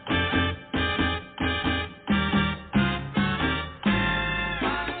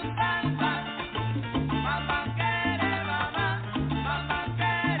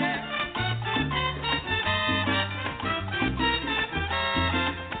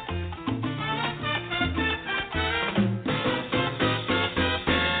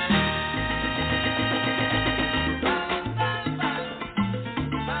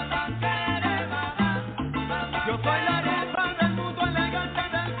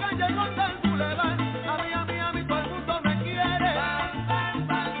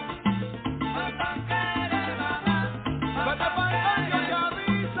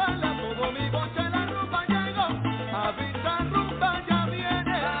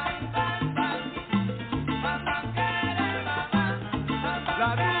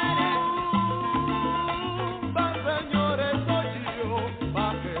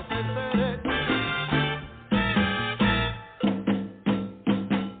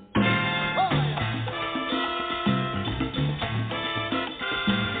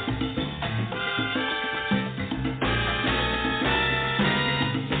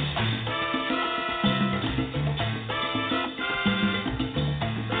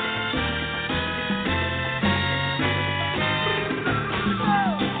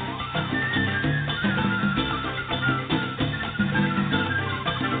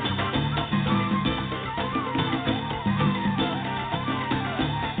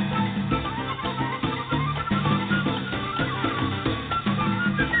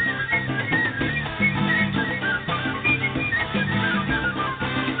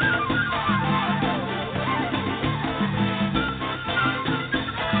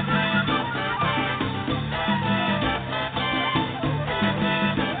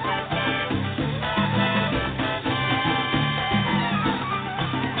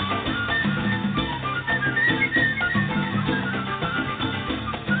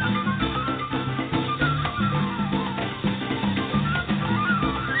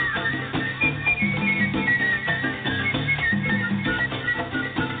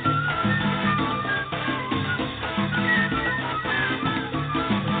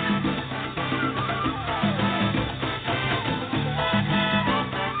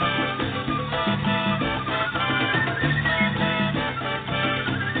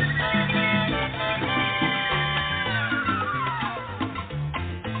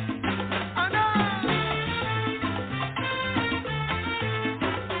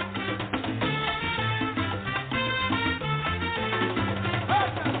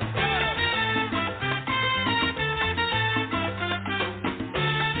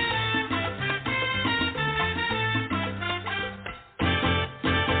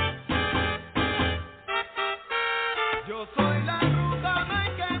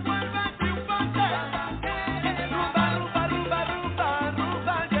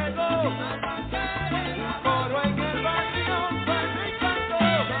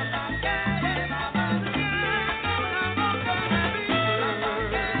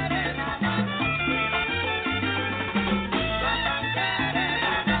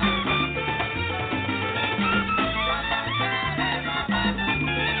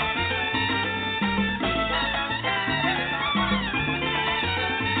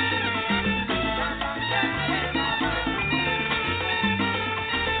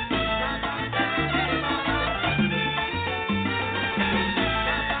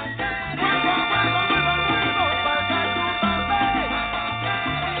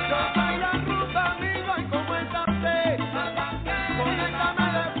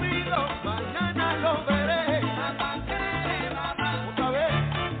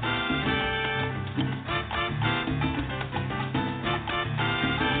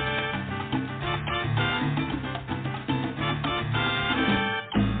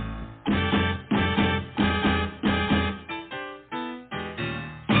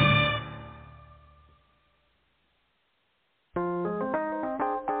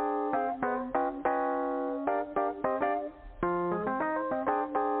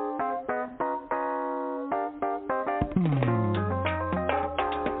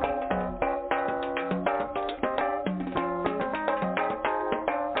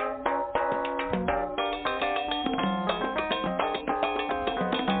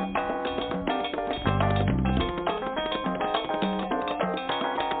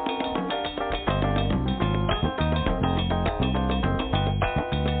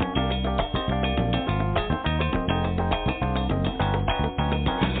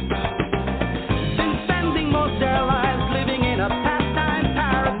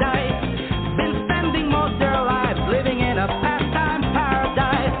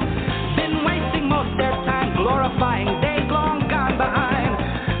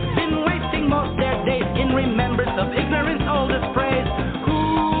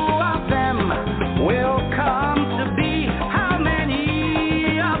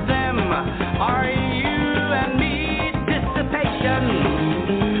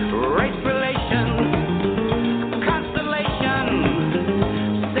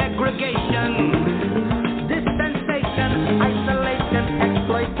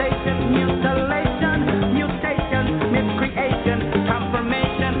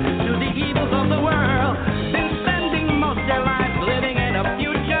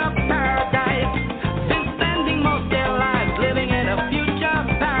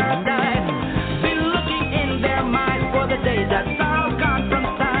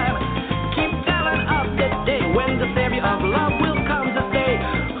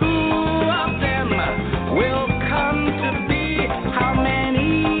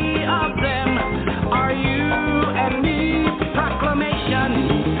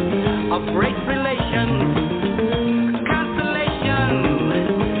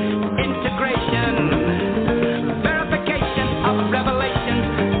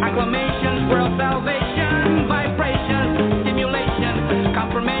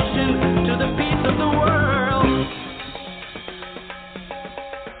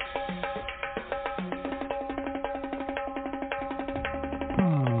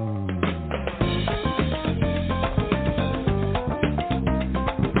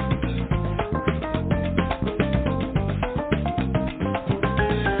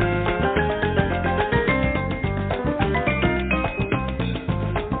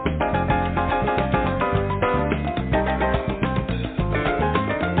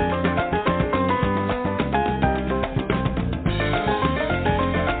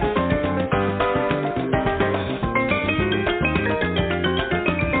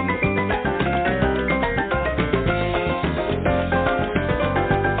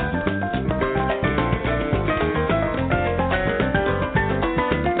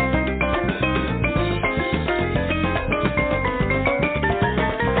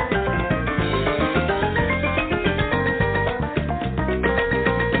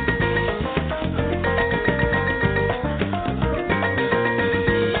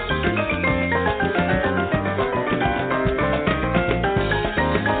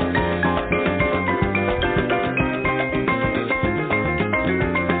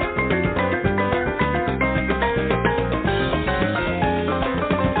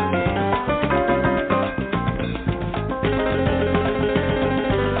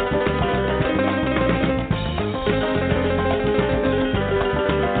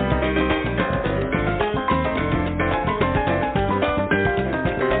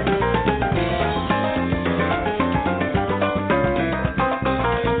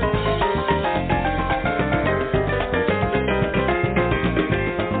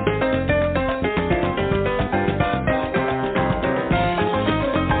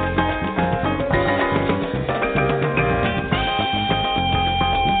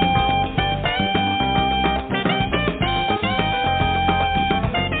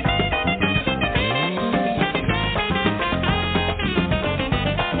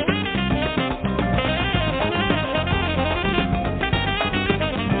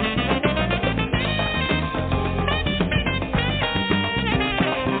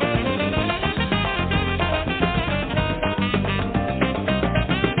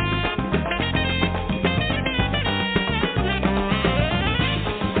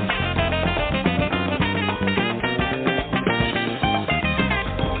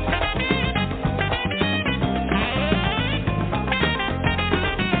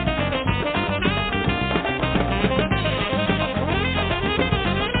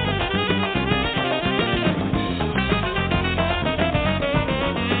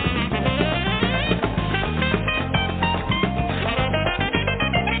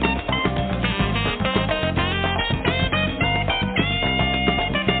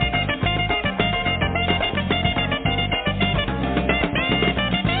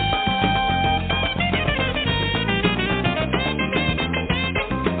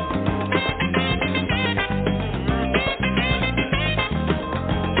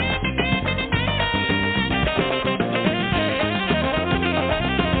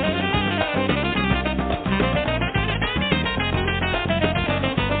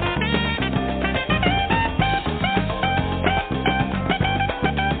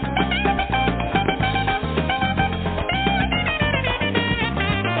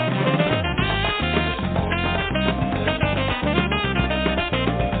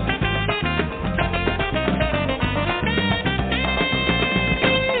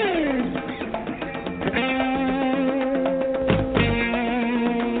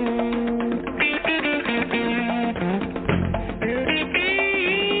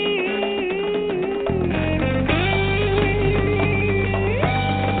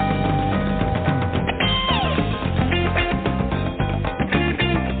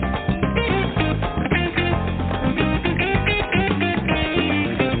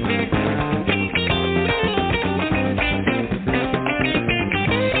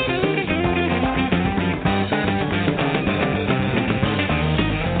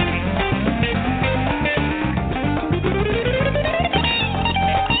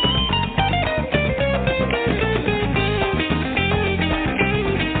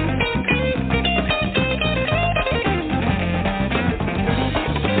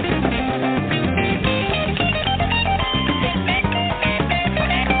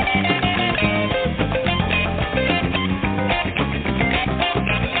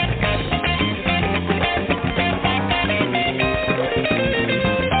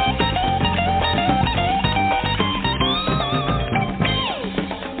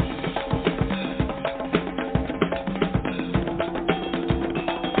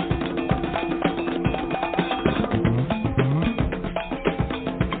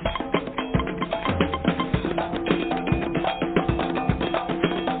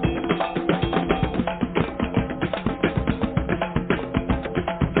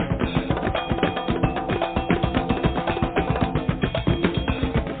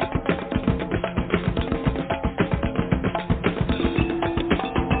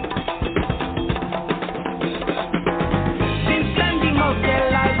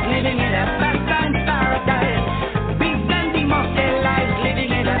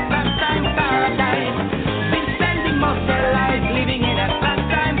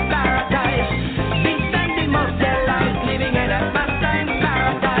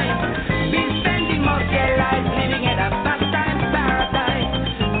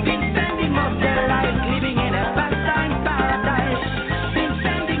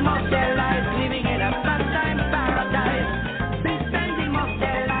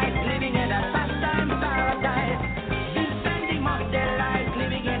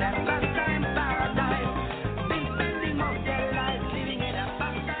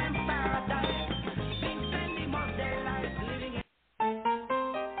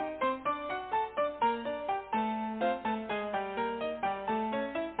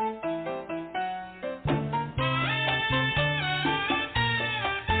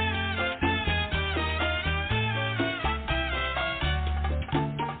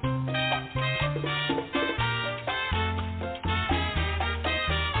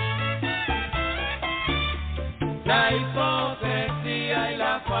 La hipocresía y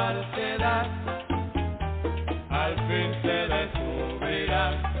la falsedad al fin se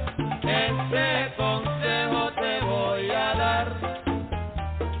descubrirán. Este consejo te voy a dar: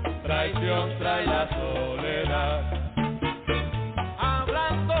 traición trae la soledad.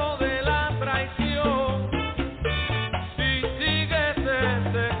 Hablando de la traición, si sigues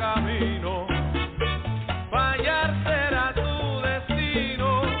este camino, fallar será tu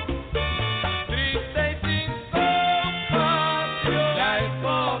destino, triste y sin compasión. La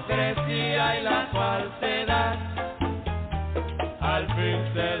hipocresía y la falsedad al fin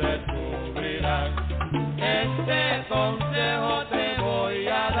se descubrirán. Este consejo te voy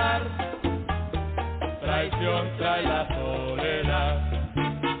a dar: traición trae la soledad.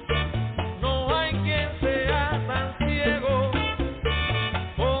 No hay quien sea tan ciego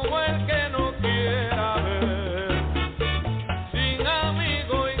como el que no quiera ver. Sin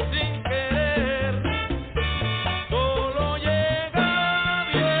amigo y sin querer, solo llega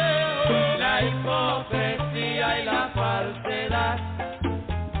viejo. La hipocresía y la falsedad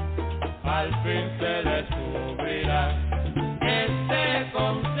al fin se descubrirán. Este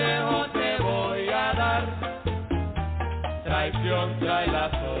consejo te voy a dar: traición trae la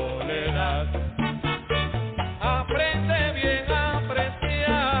soledad. Aprende bien a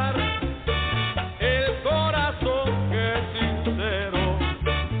apreciar el corazón que es sincero,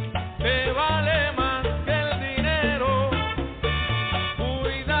 te vale más que el dinero.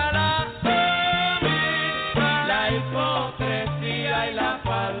 Cuida la amistad. La hipocresía y la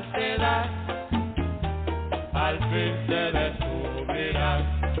falsedad al fin se descubrirán.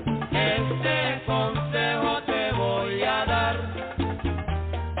 Este consejo te voy a dar: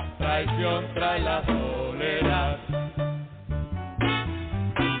 traición trae la soledad.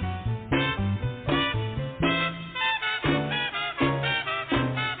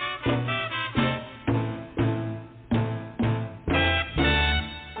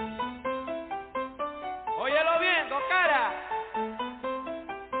 Óyelo bien, Tocara.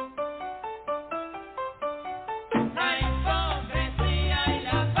 La hipocresía y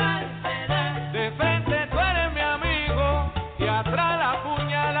la falsedad. De frente tú eres mi amigo y atrás la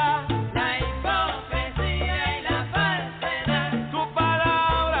puñalada. La hipocresía y la falsedad. Tu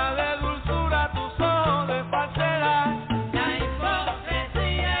palabra de dulzura, tus ojos de falsedad. La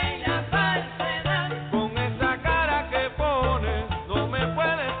hipocresía y la falsedad. Con esa cara que pones no me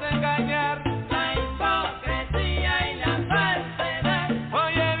puedes engañar. La hipocresía y la falsedad.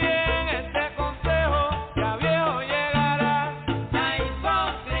 Oye bien este consejo, ya viejo llegará. La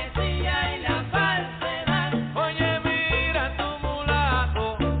hipocresía y la falsedad. Oye mira tu mulato,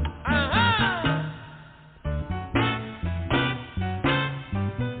 ajá.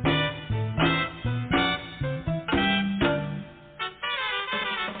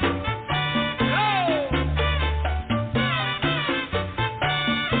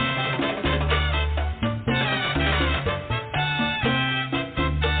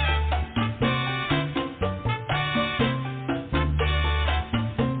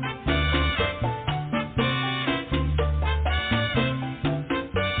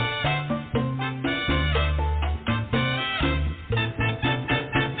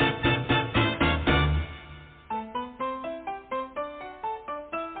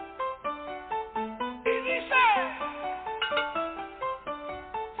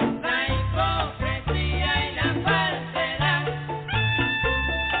 La hipocresía y la falsedad.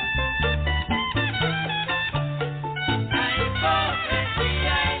 La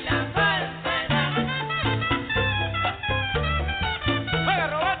hipocresía y la falsedad. Venga,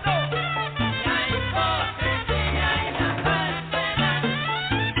 Roberto. La hipocresía y la falsedad.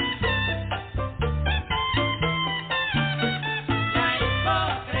 La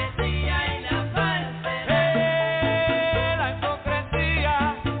hipocresía y la falsedad. La hipocresía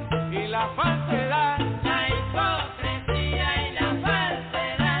y la falsedad. La hipocresía y la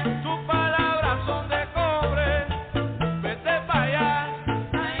falsedad. Tus palabras son de cobre, vete pa' allá.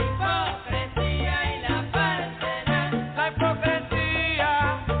 La hipocresía y la falsedad. La hipocresía,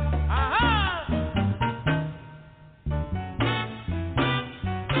 ajá.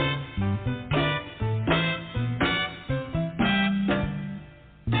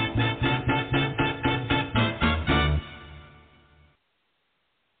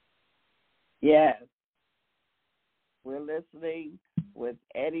 Yes. We're listening with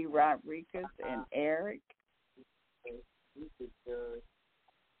Eddie Rodriquez and Eric.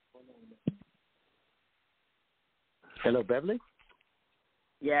 Hello, Beverly.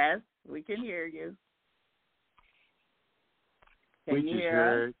 Yes, we can hear you. Can We you just hear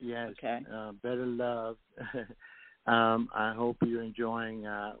heard, us? yes, Okay. Better Love. I hope you're enjoying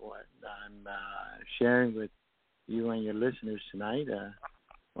what I'm sharing with you and your listeners tonight.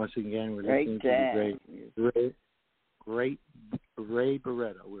 Once again, we're Great listening to jazz. great Ray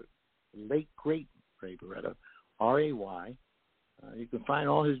Barretto, late great Ray Barretto, R-A-Y. You can find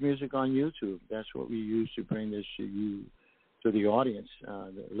all his music on YouTube. That's what we use to bring this to the audience,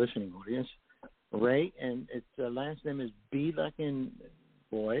 the listening audience. Ray, and its last name is B like in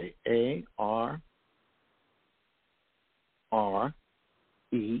boy, A-R-R-E-T-T-O,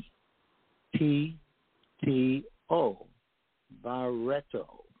 Barretto.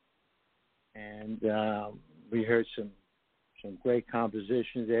 And we heard some great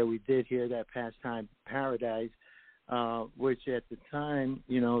compositions there. We did hear that Pastime Paradise, which at the time,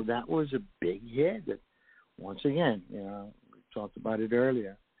 that was a big hit. Once again, we talked about it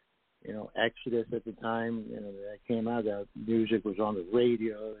earlier. Exodus at the time, that came out, that music was on the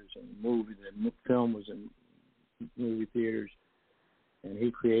radio, and the film was in movie theaters, and he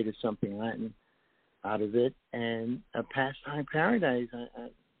created something Latin out of it. And a Pastime Paradise,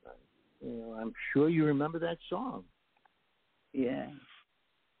 I'm sure you remember that song. Yeah.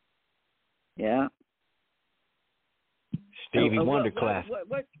 Yeah. Stevie Wonder classic.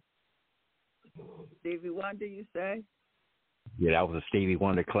 What? Stevie Wonder, you say? Yeah, that was a Stevie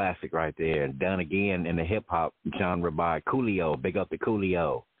Wonder classic right there. Done again in the hip-hop genre by Coolio. Big up to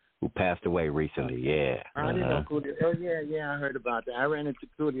Coolio, who passed away recently. Yeah. I didn't know Coolio. Oh, yeah, I heard about that. I ran into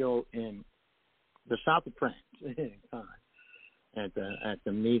Coolio in the South of France at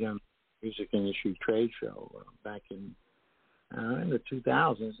the Needham Music Industry Trade Show back in the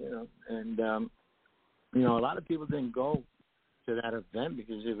 2000s, and a lot of people didn't go to that event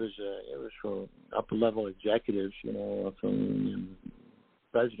because it was for upper level executives, from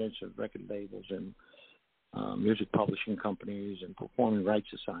presidents of record labels and music publishing companies and performing rights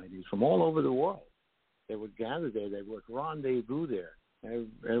societies from all over the world. They would gather there. They would rendezvous there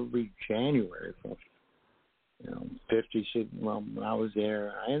every January for 56. Well, when I was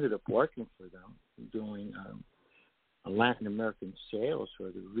there, I ended up working for them doing a Latin American sales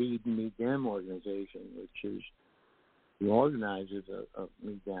for the Read Me Dem organization, which is the organizers of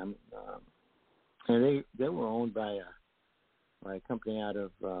Me Dem, and they were owned by a company out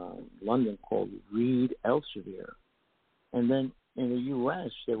of London called Reed Elsevier. And then in the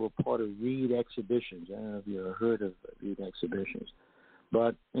U.S., they were part of Reed Exhibitions. I don't know if you ever heard of Reed Exhibitions.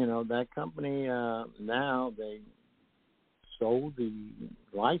 But, that company, now they sold the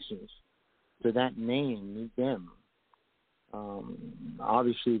license to that name, Me Dem.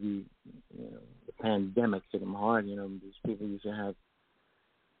 Obviously, the pandemic hit them hard. These people used to have,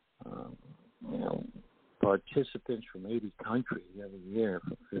 participants from 80 countries every year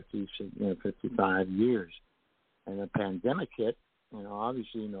for 55 years. And the pandemic hit,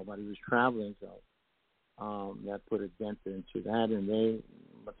 obviously nobody was traveling, so that put a dent into that. And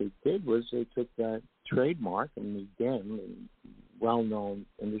what they did was they took that trademark and Me Dem, a well-known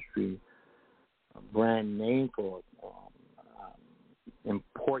industry brand name for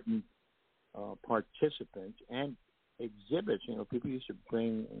important participants and exhibits. People used to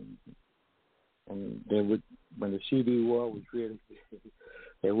bring, and they would, when the CD world was really big,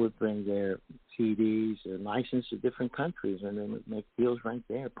 they would bring their CDs and license to different countries, and they would make deals right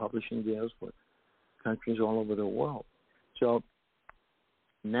there, publishing deals for countries all over the world. So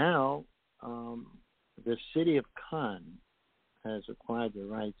now the city of Cannes has acquired the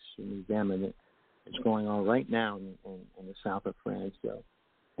rights to Me Dem, and it's going on right now in the south of France. So,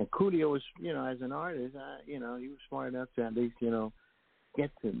 and Coolio was, as an artist, he was smart enough to at least,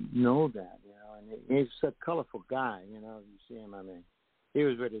 get to know that, and he's a colorful guy, you see him, he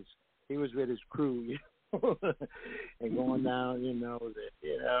was with his crew, and going down,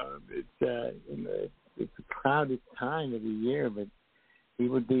 it's a crowded time of the year, but he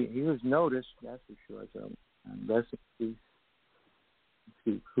was noticed, that's for sure. So, that's a piece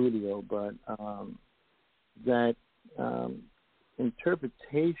to Coolio, but that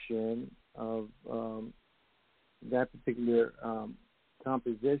interpretation of that particular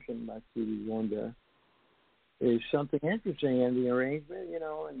composition by Stevie Wonder is something interesting, and the arrangement,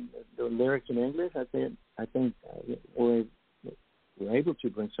 and the lyrics in English, I think we're able to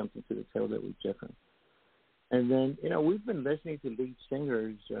bring something to the table that was different. And then, we've been listening to lead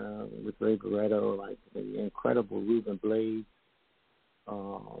singers with Ray Barretto, like the incredible Ruben Blades,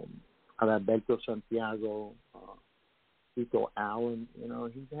 Alberto Santiago, Tito Allen.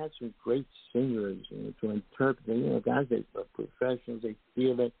 He's had some great singers to interpret. Guys that are professionals, they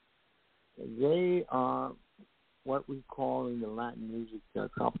feel it. They are what we call in the Latin music,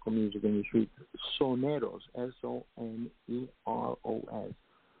 tropical music industry, soneros, S-O-N-E-R-O-S,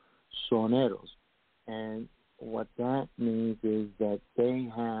 soneros. And what that means is that they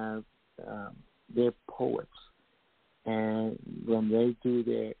have, they're poets.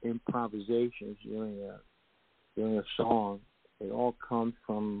 through their improvisations during a song. It all comes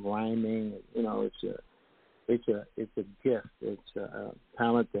from rhyming. You know, it's a gift. It's a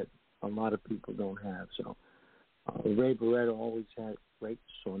talent that a lot of people don't have. So Ray Barretto always had great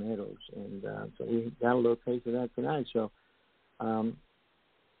soneros, and so we got a little taste of that tonight. So I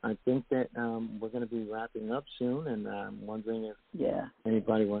think that we're going to be wrapping up soon, and I'm wondering if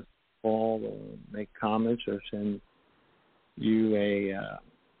anybody wants to call or make comments or send you a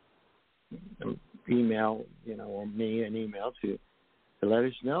email, you know, or me an email to let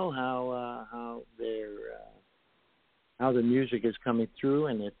us know how the music is coming through,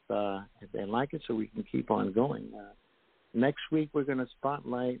 and if they like it, so we can keep on going. Next week we're going to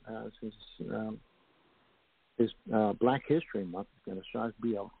spotlight since this Black History Month is going to start to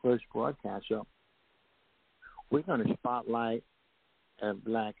be our first broadcast. So we're going to spotlight a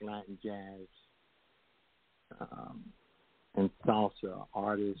Black Latin Jazz and salsa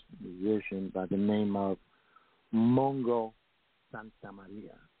artist, musician by the name of Mongo Santa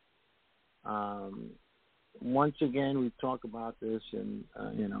Maria. Once again, we talk about this, and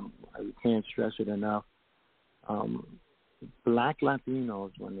you know, I can't stress it enough. Black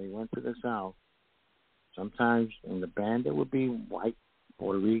Latinos, when they went to the South, sometimes in the band there would be white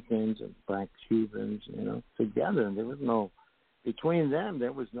Puerto Ricans and black Cubans, you know, together, and there was no between them.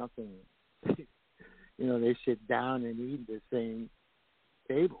 There was nothing. You know, they sit down and eat at the same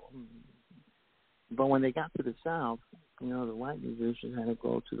table. But when they got to the South, you know, the white musicians had to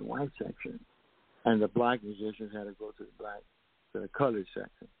go to the white section, and the black musicians had to go to the colored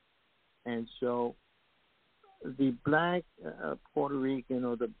section. And so the black Puerto Rican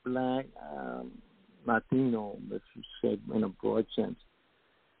or the black Latino, let's say in a broad sense,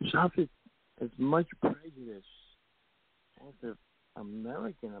 suffered as much prejudice as the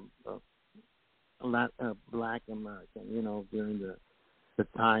American, black American, you know, during the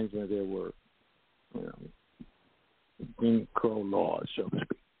times where there were, you know, Jim Crow laws, so to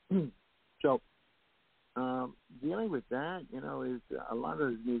speak. So dealing with that, you know, is a lot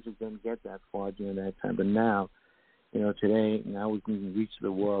of music didn't get that far during that time. But now, you know, today, now we can reach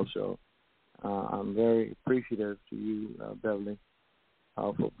the world. So I'm very appreciative to you, Beverly,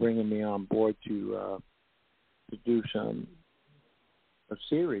 for bringing me on board to do a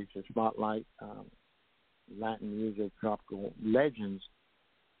series to spotlight Latin music, tropical legends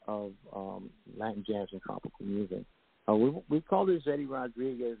of Latin jazz and tropical music. We call this Eddie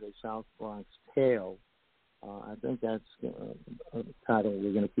Rodriquez a South Bronx Tale. I think that's a title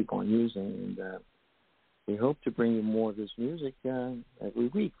we're going to keep on using, and we hope to bring you more of this music every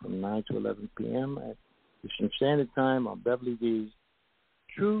week from 9 to 11 p.m. at Eastern Standard Time on Beverly D's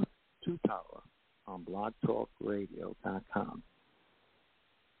Truth to Power on blogtalkradio.com.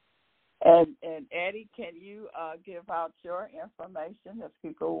 And Eddie, can you give out your information if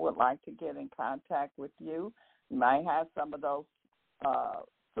people would like to get in contact with you? You might have some of those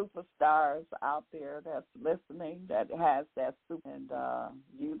superstars out there that's listening that has that super, and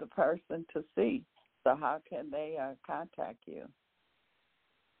you the person to see. So how can they contact you?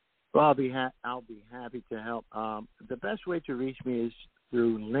 Well, I'll be happy to help. The best way to reach me is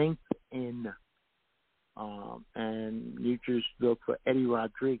through LinkedIn, and you just look for Eddie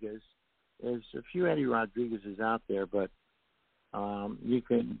Rodriquez. There's a few Eddie Rodriguez's out there, but you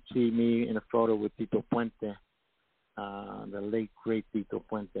can see me in a photo with Tito Puente, the late, great Tito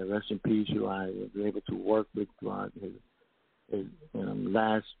Puente, rest in peace, who I was able to work with throughout his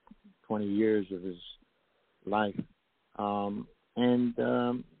last 20 years of his life. And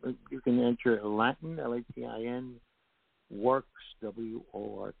you can enter Latin, Latin, Works,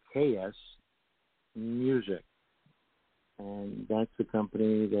 WORKS, music. And that's the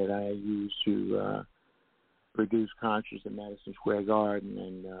company that I use to produce concerts at Madison Square Garden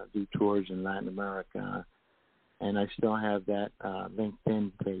and do tours in Latin America. And I still have that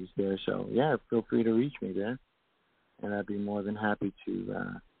LinkedIn page there. So, yeah, feel free to reach me there. And I'd be more than happy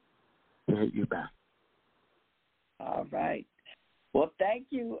to hit you back. All right. Well,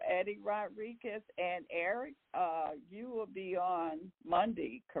 thank you, Eddie Rodriquez. And Eric, you will be on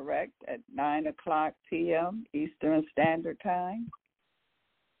Monday, correct, at 9 o'clock p.m. Eastern Standard Time?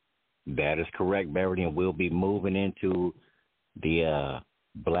 That is correct, Beverly, and we'll be moving into the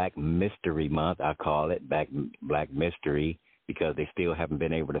Black Mystery Month, I call it, Black Mystery, because they still haven't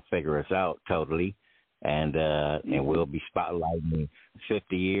been able to figure us out totally. And we'll be spotlighting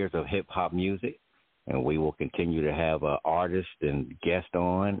 50 years of hip-hop music. And we will continue to have artists and guests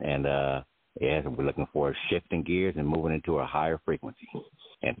on, and we're looking for shifting gears and moving into a higher frequency.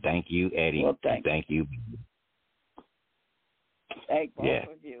 And thank you, Eddie. Well, thank you. Thank both Yeah.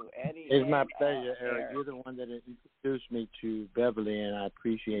 of you, Eddie. It's my and, pleasure, Eric. Eric. You're the one that introduced me to Beverly, and I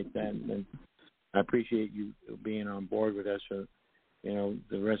appreciate that. And I appreciate you being on board with us for,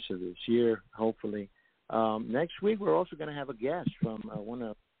 the rest of this year, hopefully. Next week, we're also going to have a guest from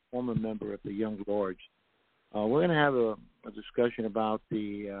a former member of the Young Lords. We're going to have a discussion about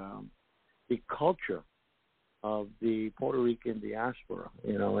the culture of the Puerto Rican diaspora,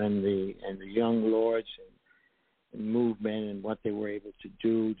 and the Young Lords and movement and what they were able to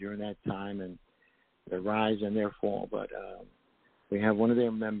do during that time and their rise and their fall. But we have one of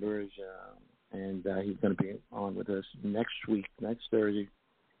their members, and he's going to be on with us next week, next Thursday,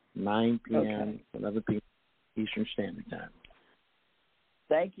 9 p.m., Okay. 11 p.m. Eastern Standard Time.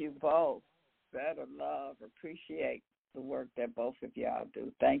 Thank you both. Better love, appreciate the work that both of y'all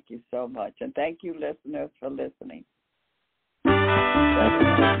do. Thank you so much. And thank you, listeners, for listening.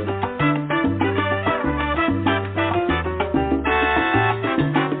 Thank you.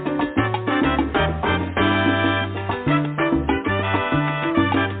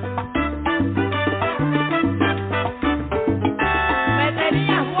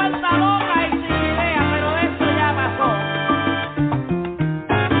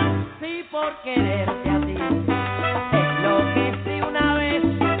 Quererte a ti, enloquecí una vez,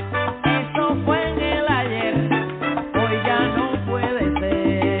 eso fue en el ayer, hoy ya no puede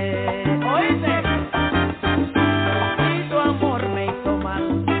ser, oíste, si tu amor me hizo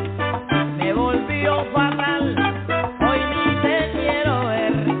mal, me volvió fatal, hoy ni te quiero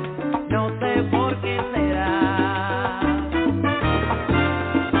ver, no sé por qué será,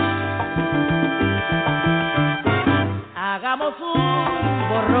 hagamos un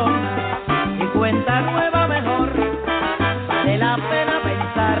borrón, cuenta nueva mejor, vale la pena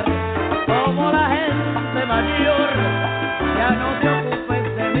pensar como la gente mayor, ya no te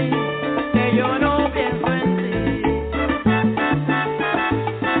ocupes de mí, que yo no pienso en ti.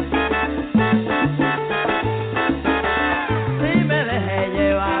 Si me dejé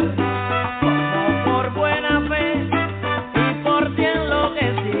llevar como por buena fe y por ti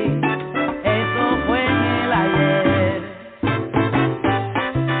enloquecí, eso fue en el ayer.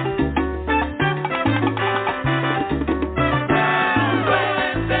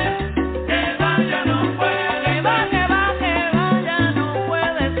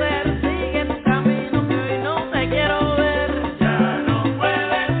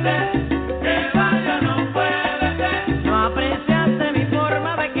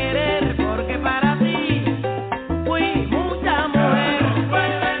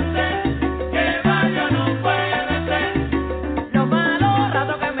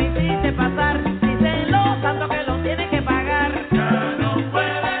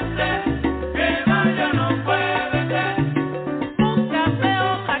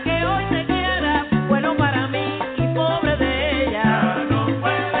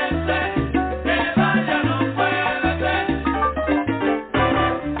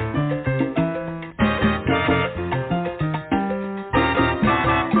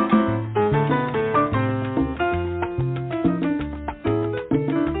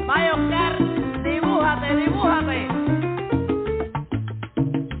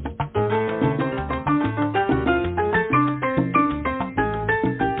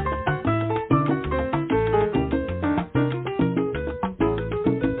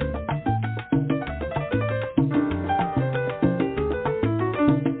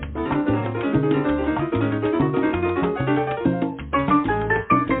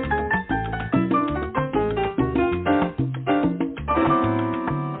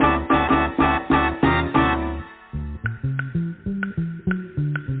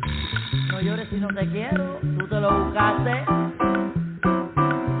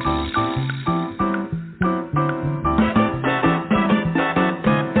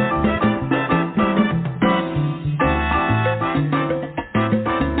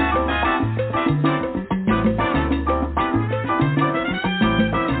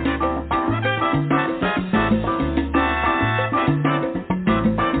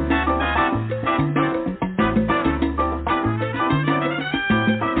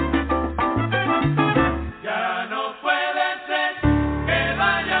 Ya no puede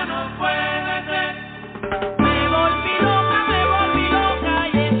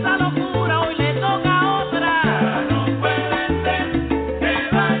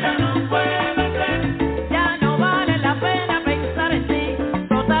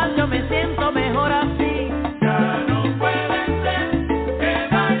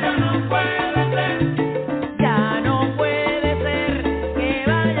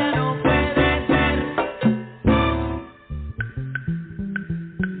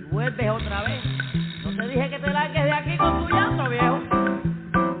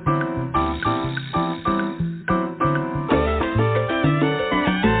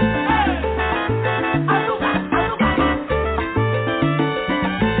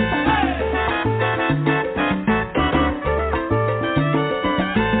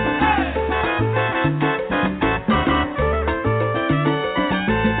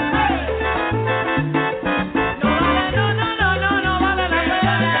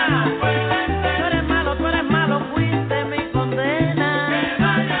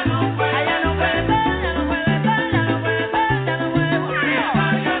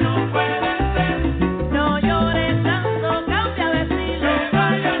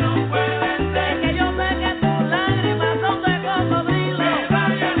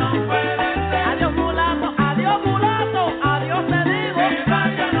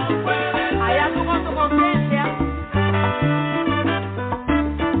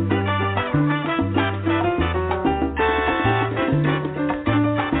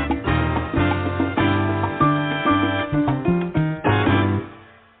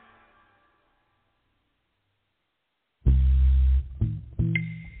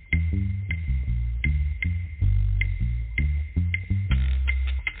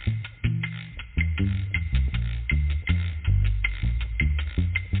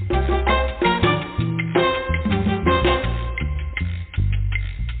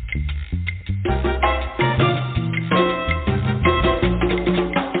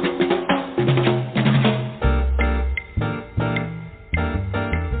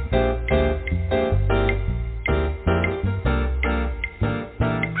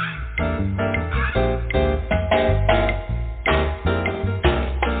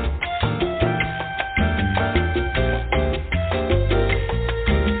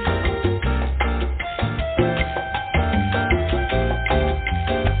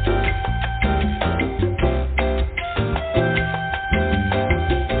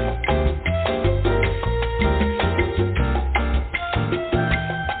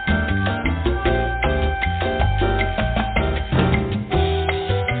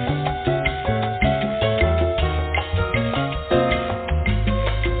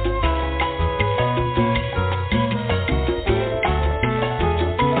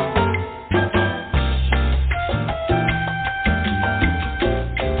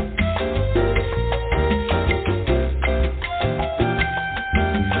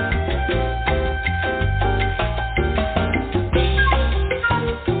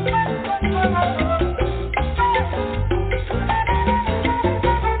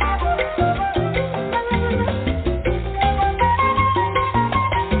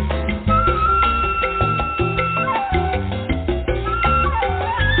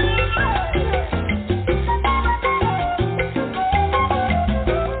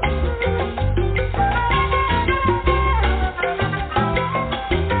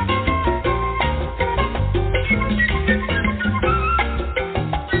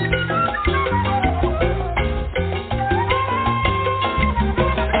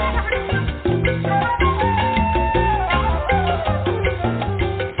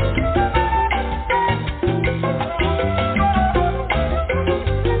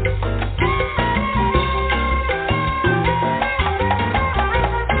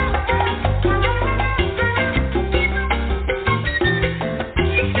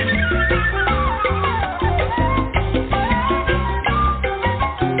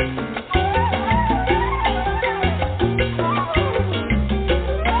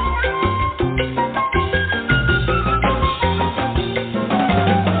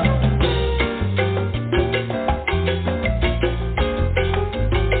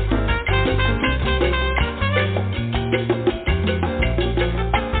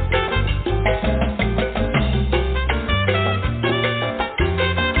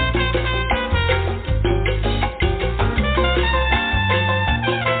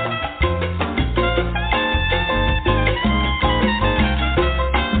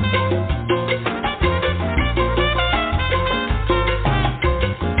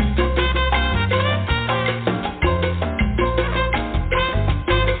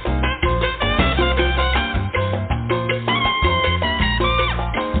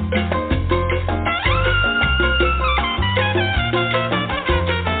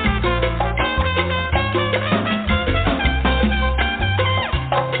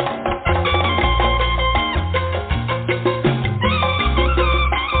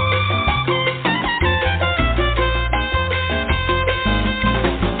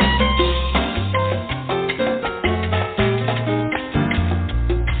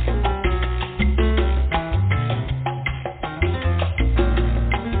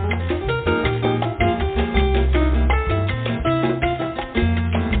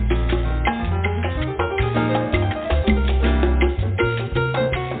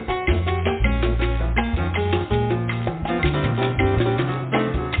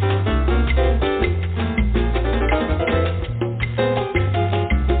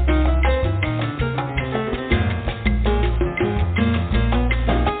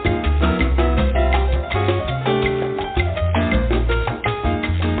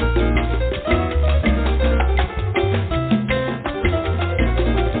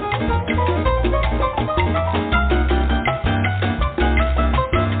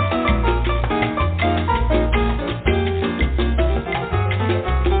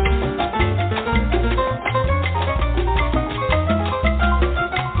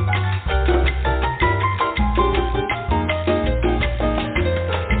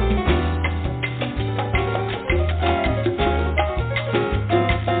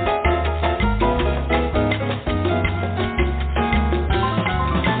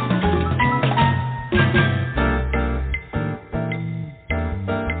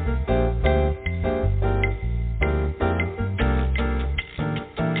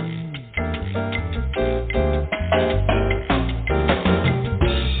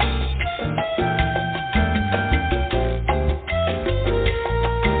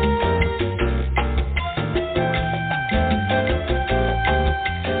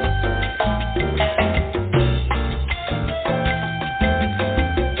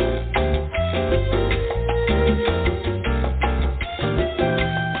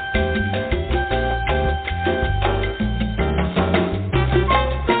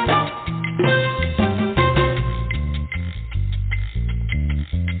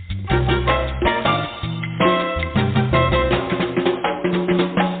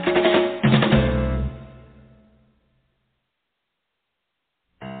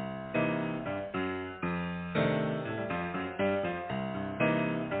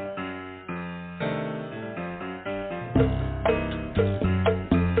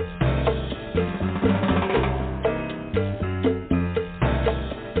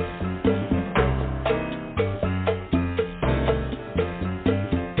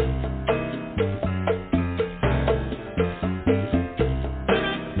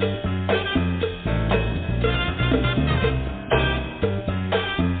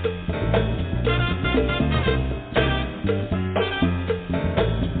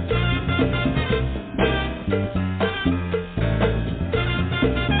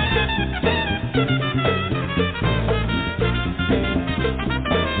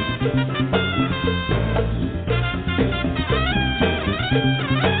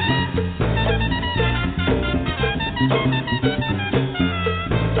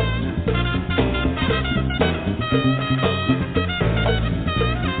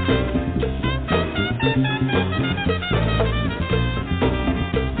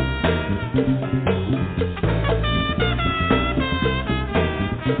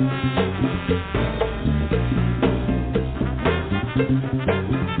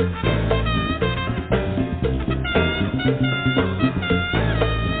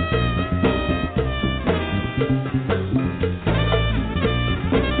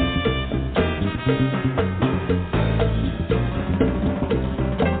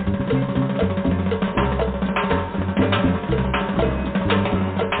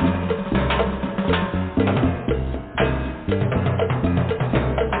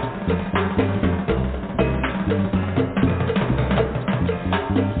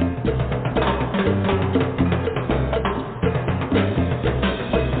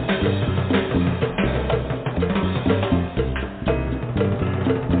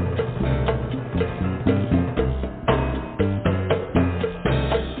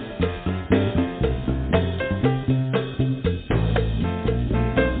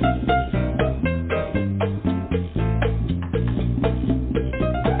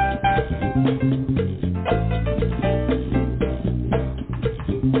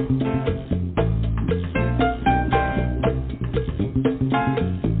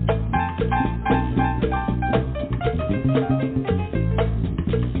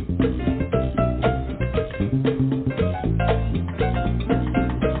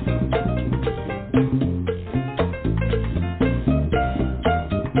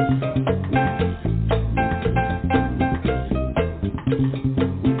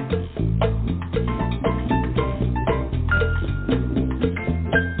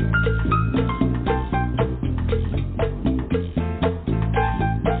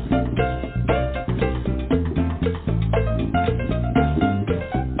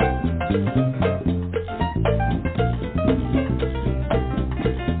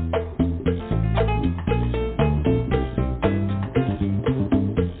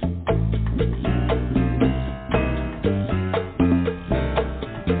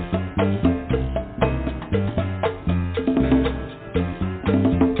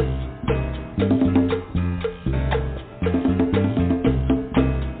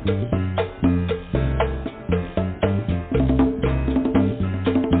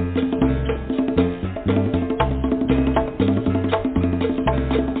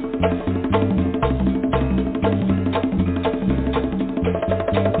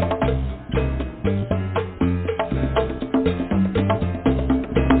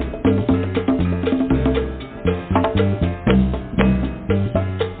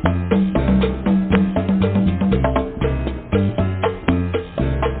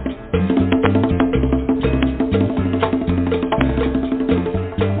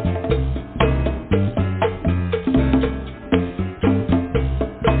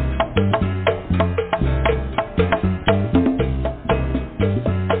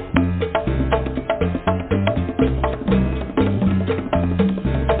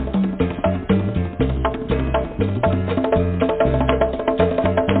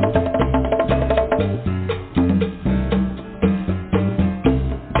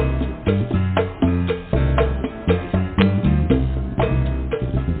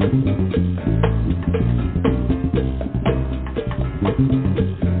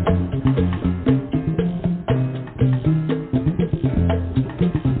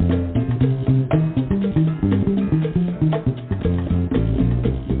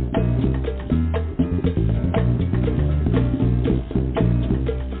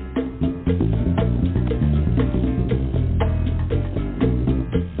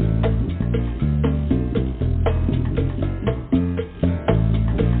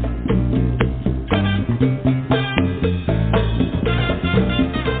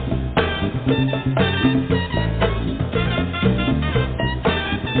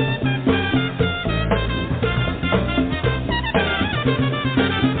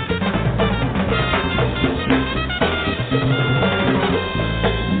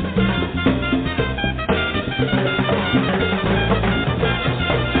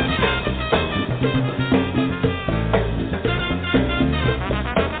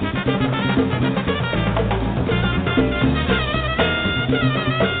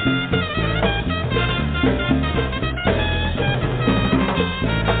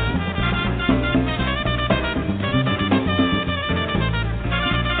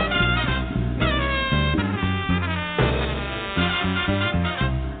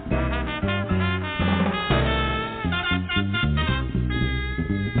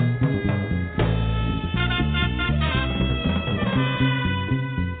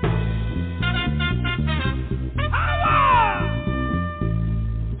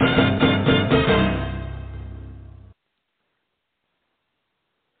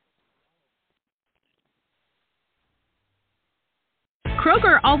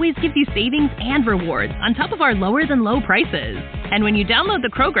Kroger always gives you savings and rewards on top of our lower-than-low prices. And when you download the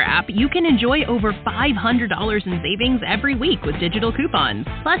Kroger app, you can enjoy over $500 in savings every week with digital coupons.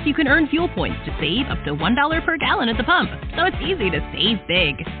 Plus, you can earn fuel points to save up to $1 per gallon at the pump. So it's easy to save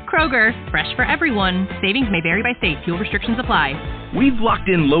big. Kroger, fresh for everyone. Savings may vary by state. Fuel restrictions apply. We've locked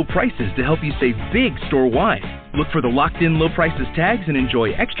in low prices to help you save big store-wide. Look for the locked in low prices tags and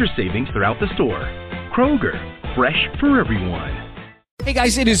enjoy extra savings throughout the store. Kroger, fresh for everyone. Hey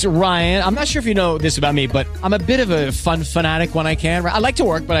guys, it is Ryan. I'm not sure if you know this about me, but I'm a bit of a fun fanatic when I can. I like to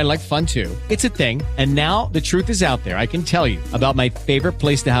work, but I like fun too. It's a thing. And now the truth is out there. I can tell you about my favorite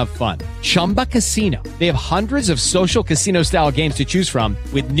place to have fun. Chumba Casino. They have hundreds of social casino style games to choose from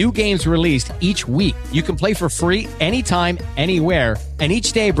with new games released each week. You can play for free anytime, anywhere. And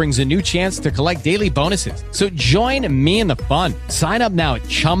each day brings a new chance to collect daily bonuses. So join me in the fun. Sign up now at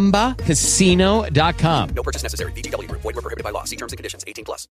ChumbaCasino.com. No purchase necessary. VGW. Void where prohibited by law. See terms and conditions. 18+.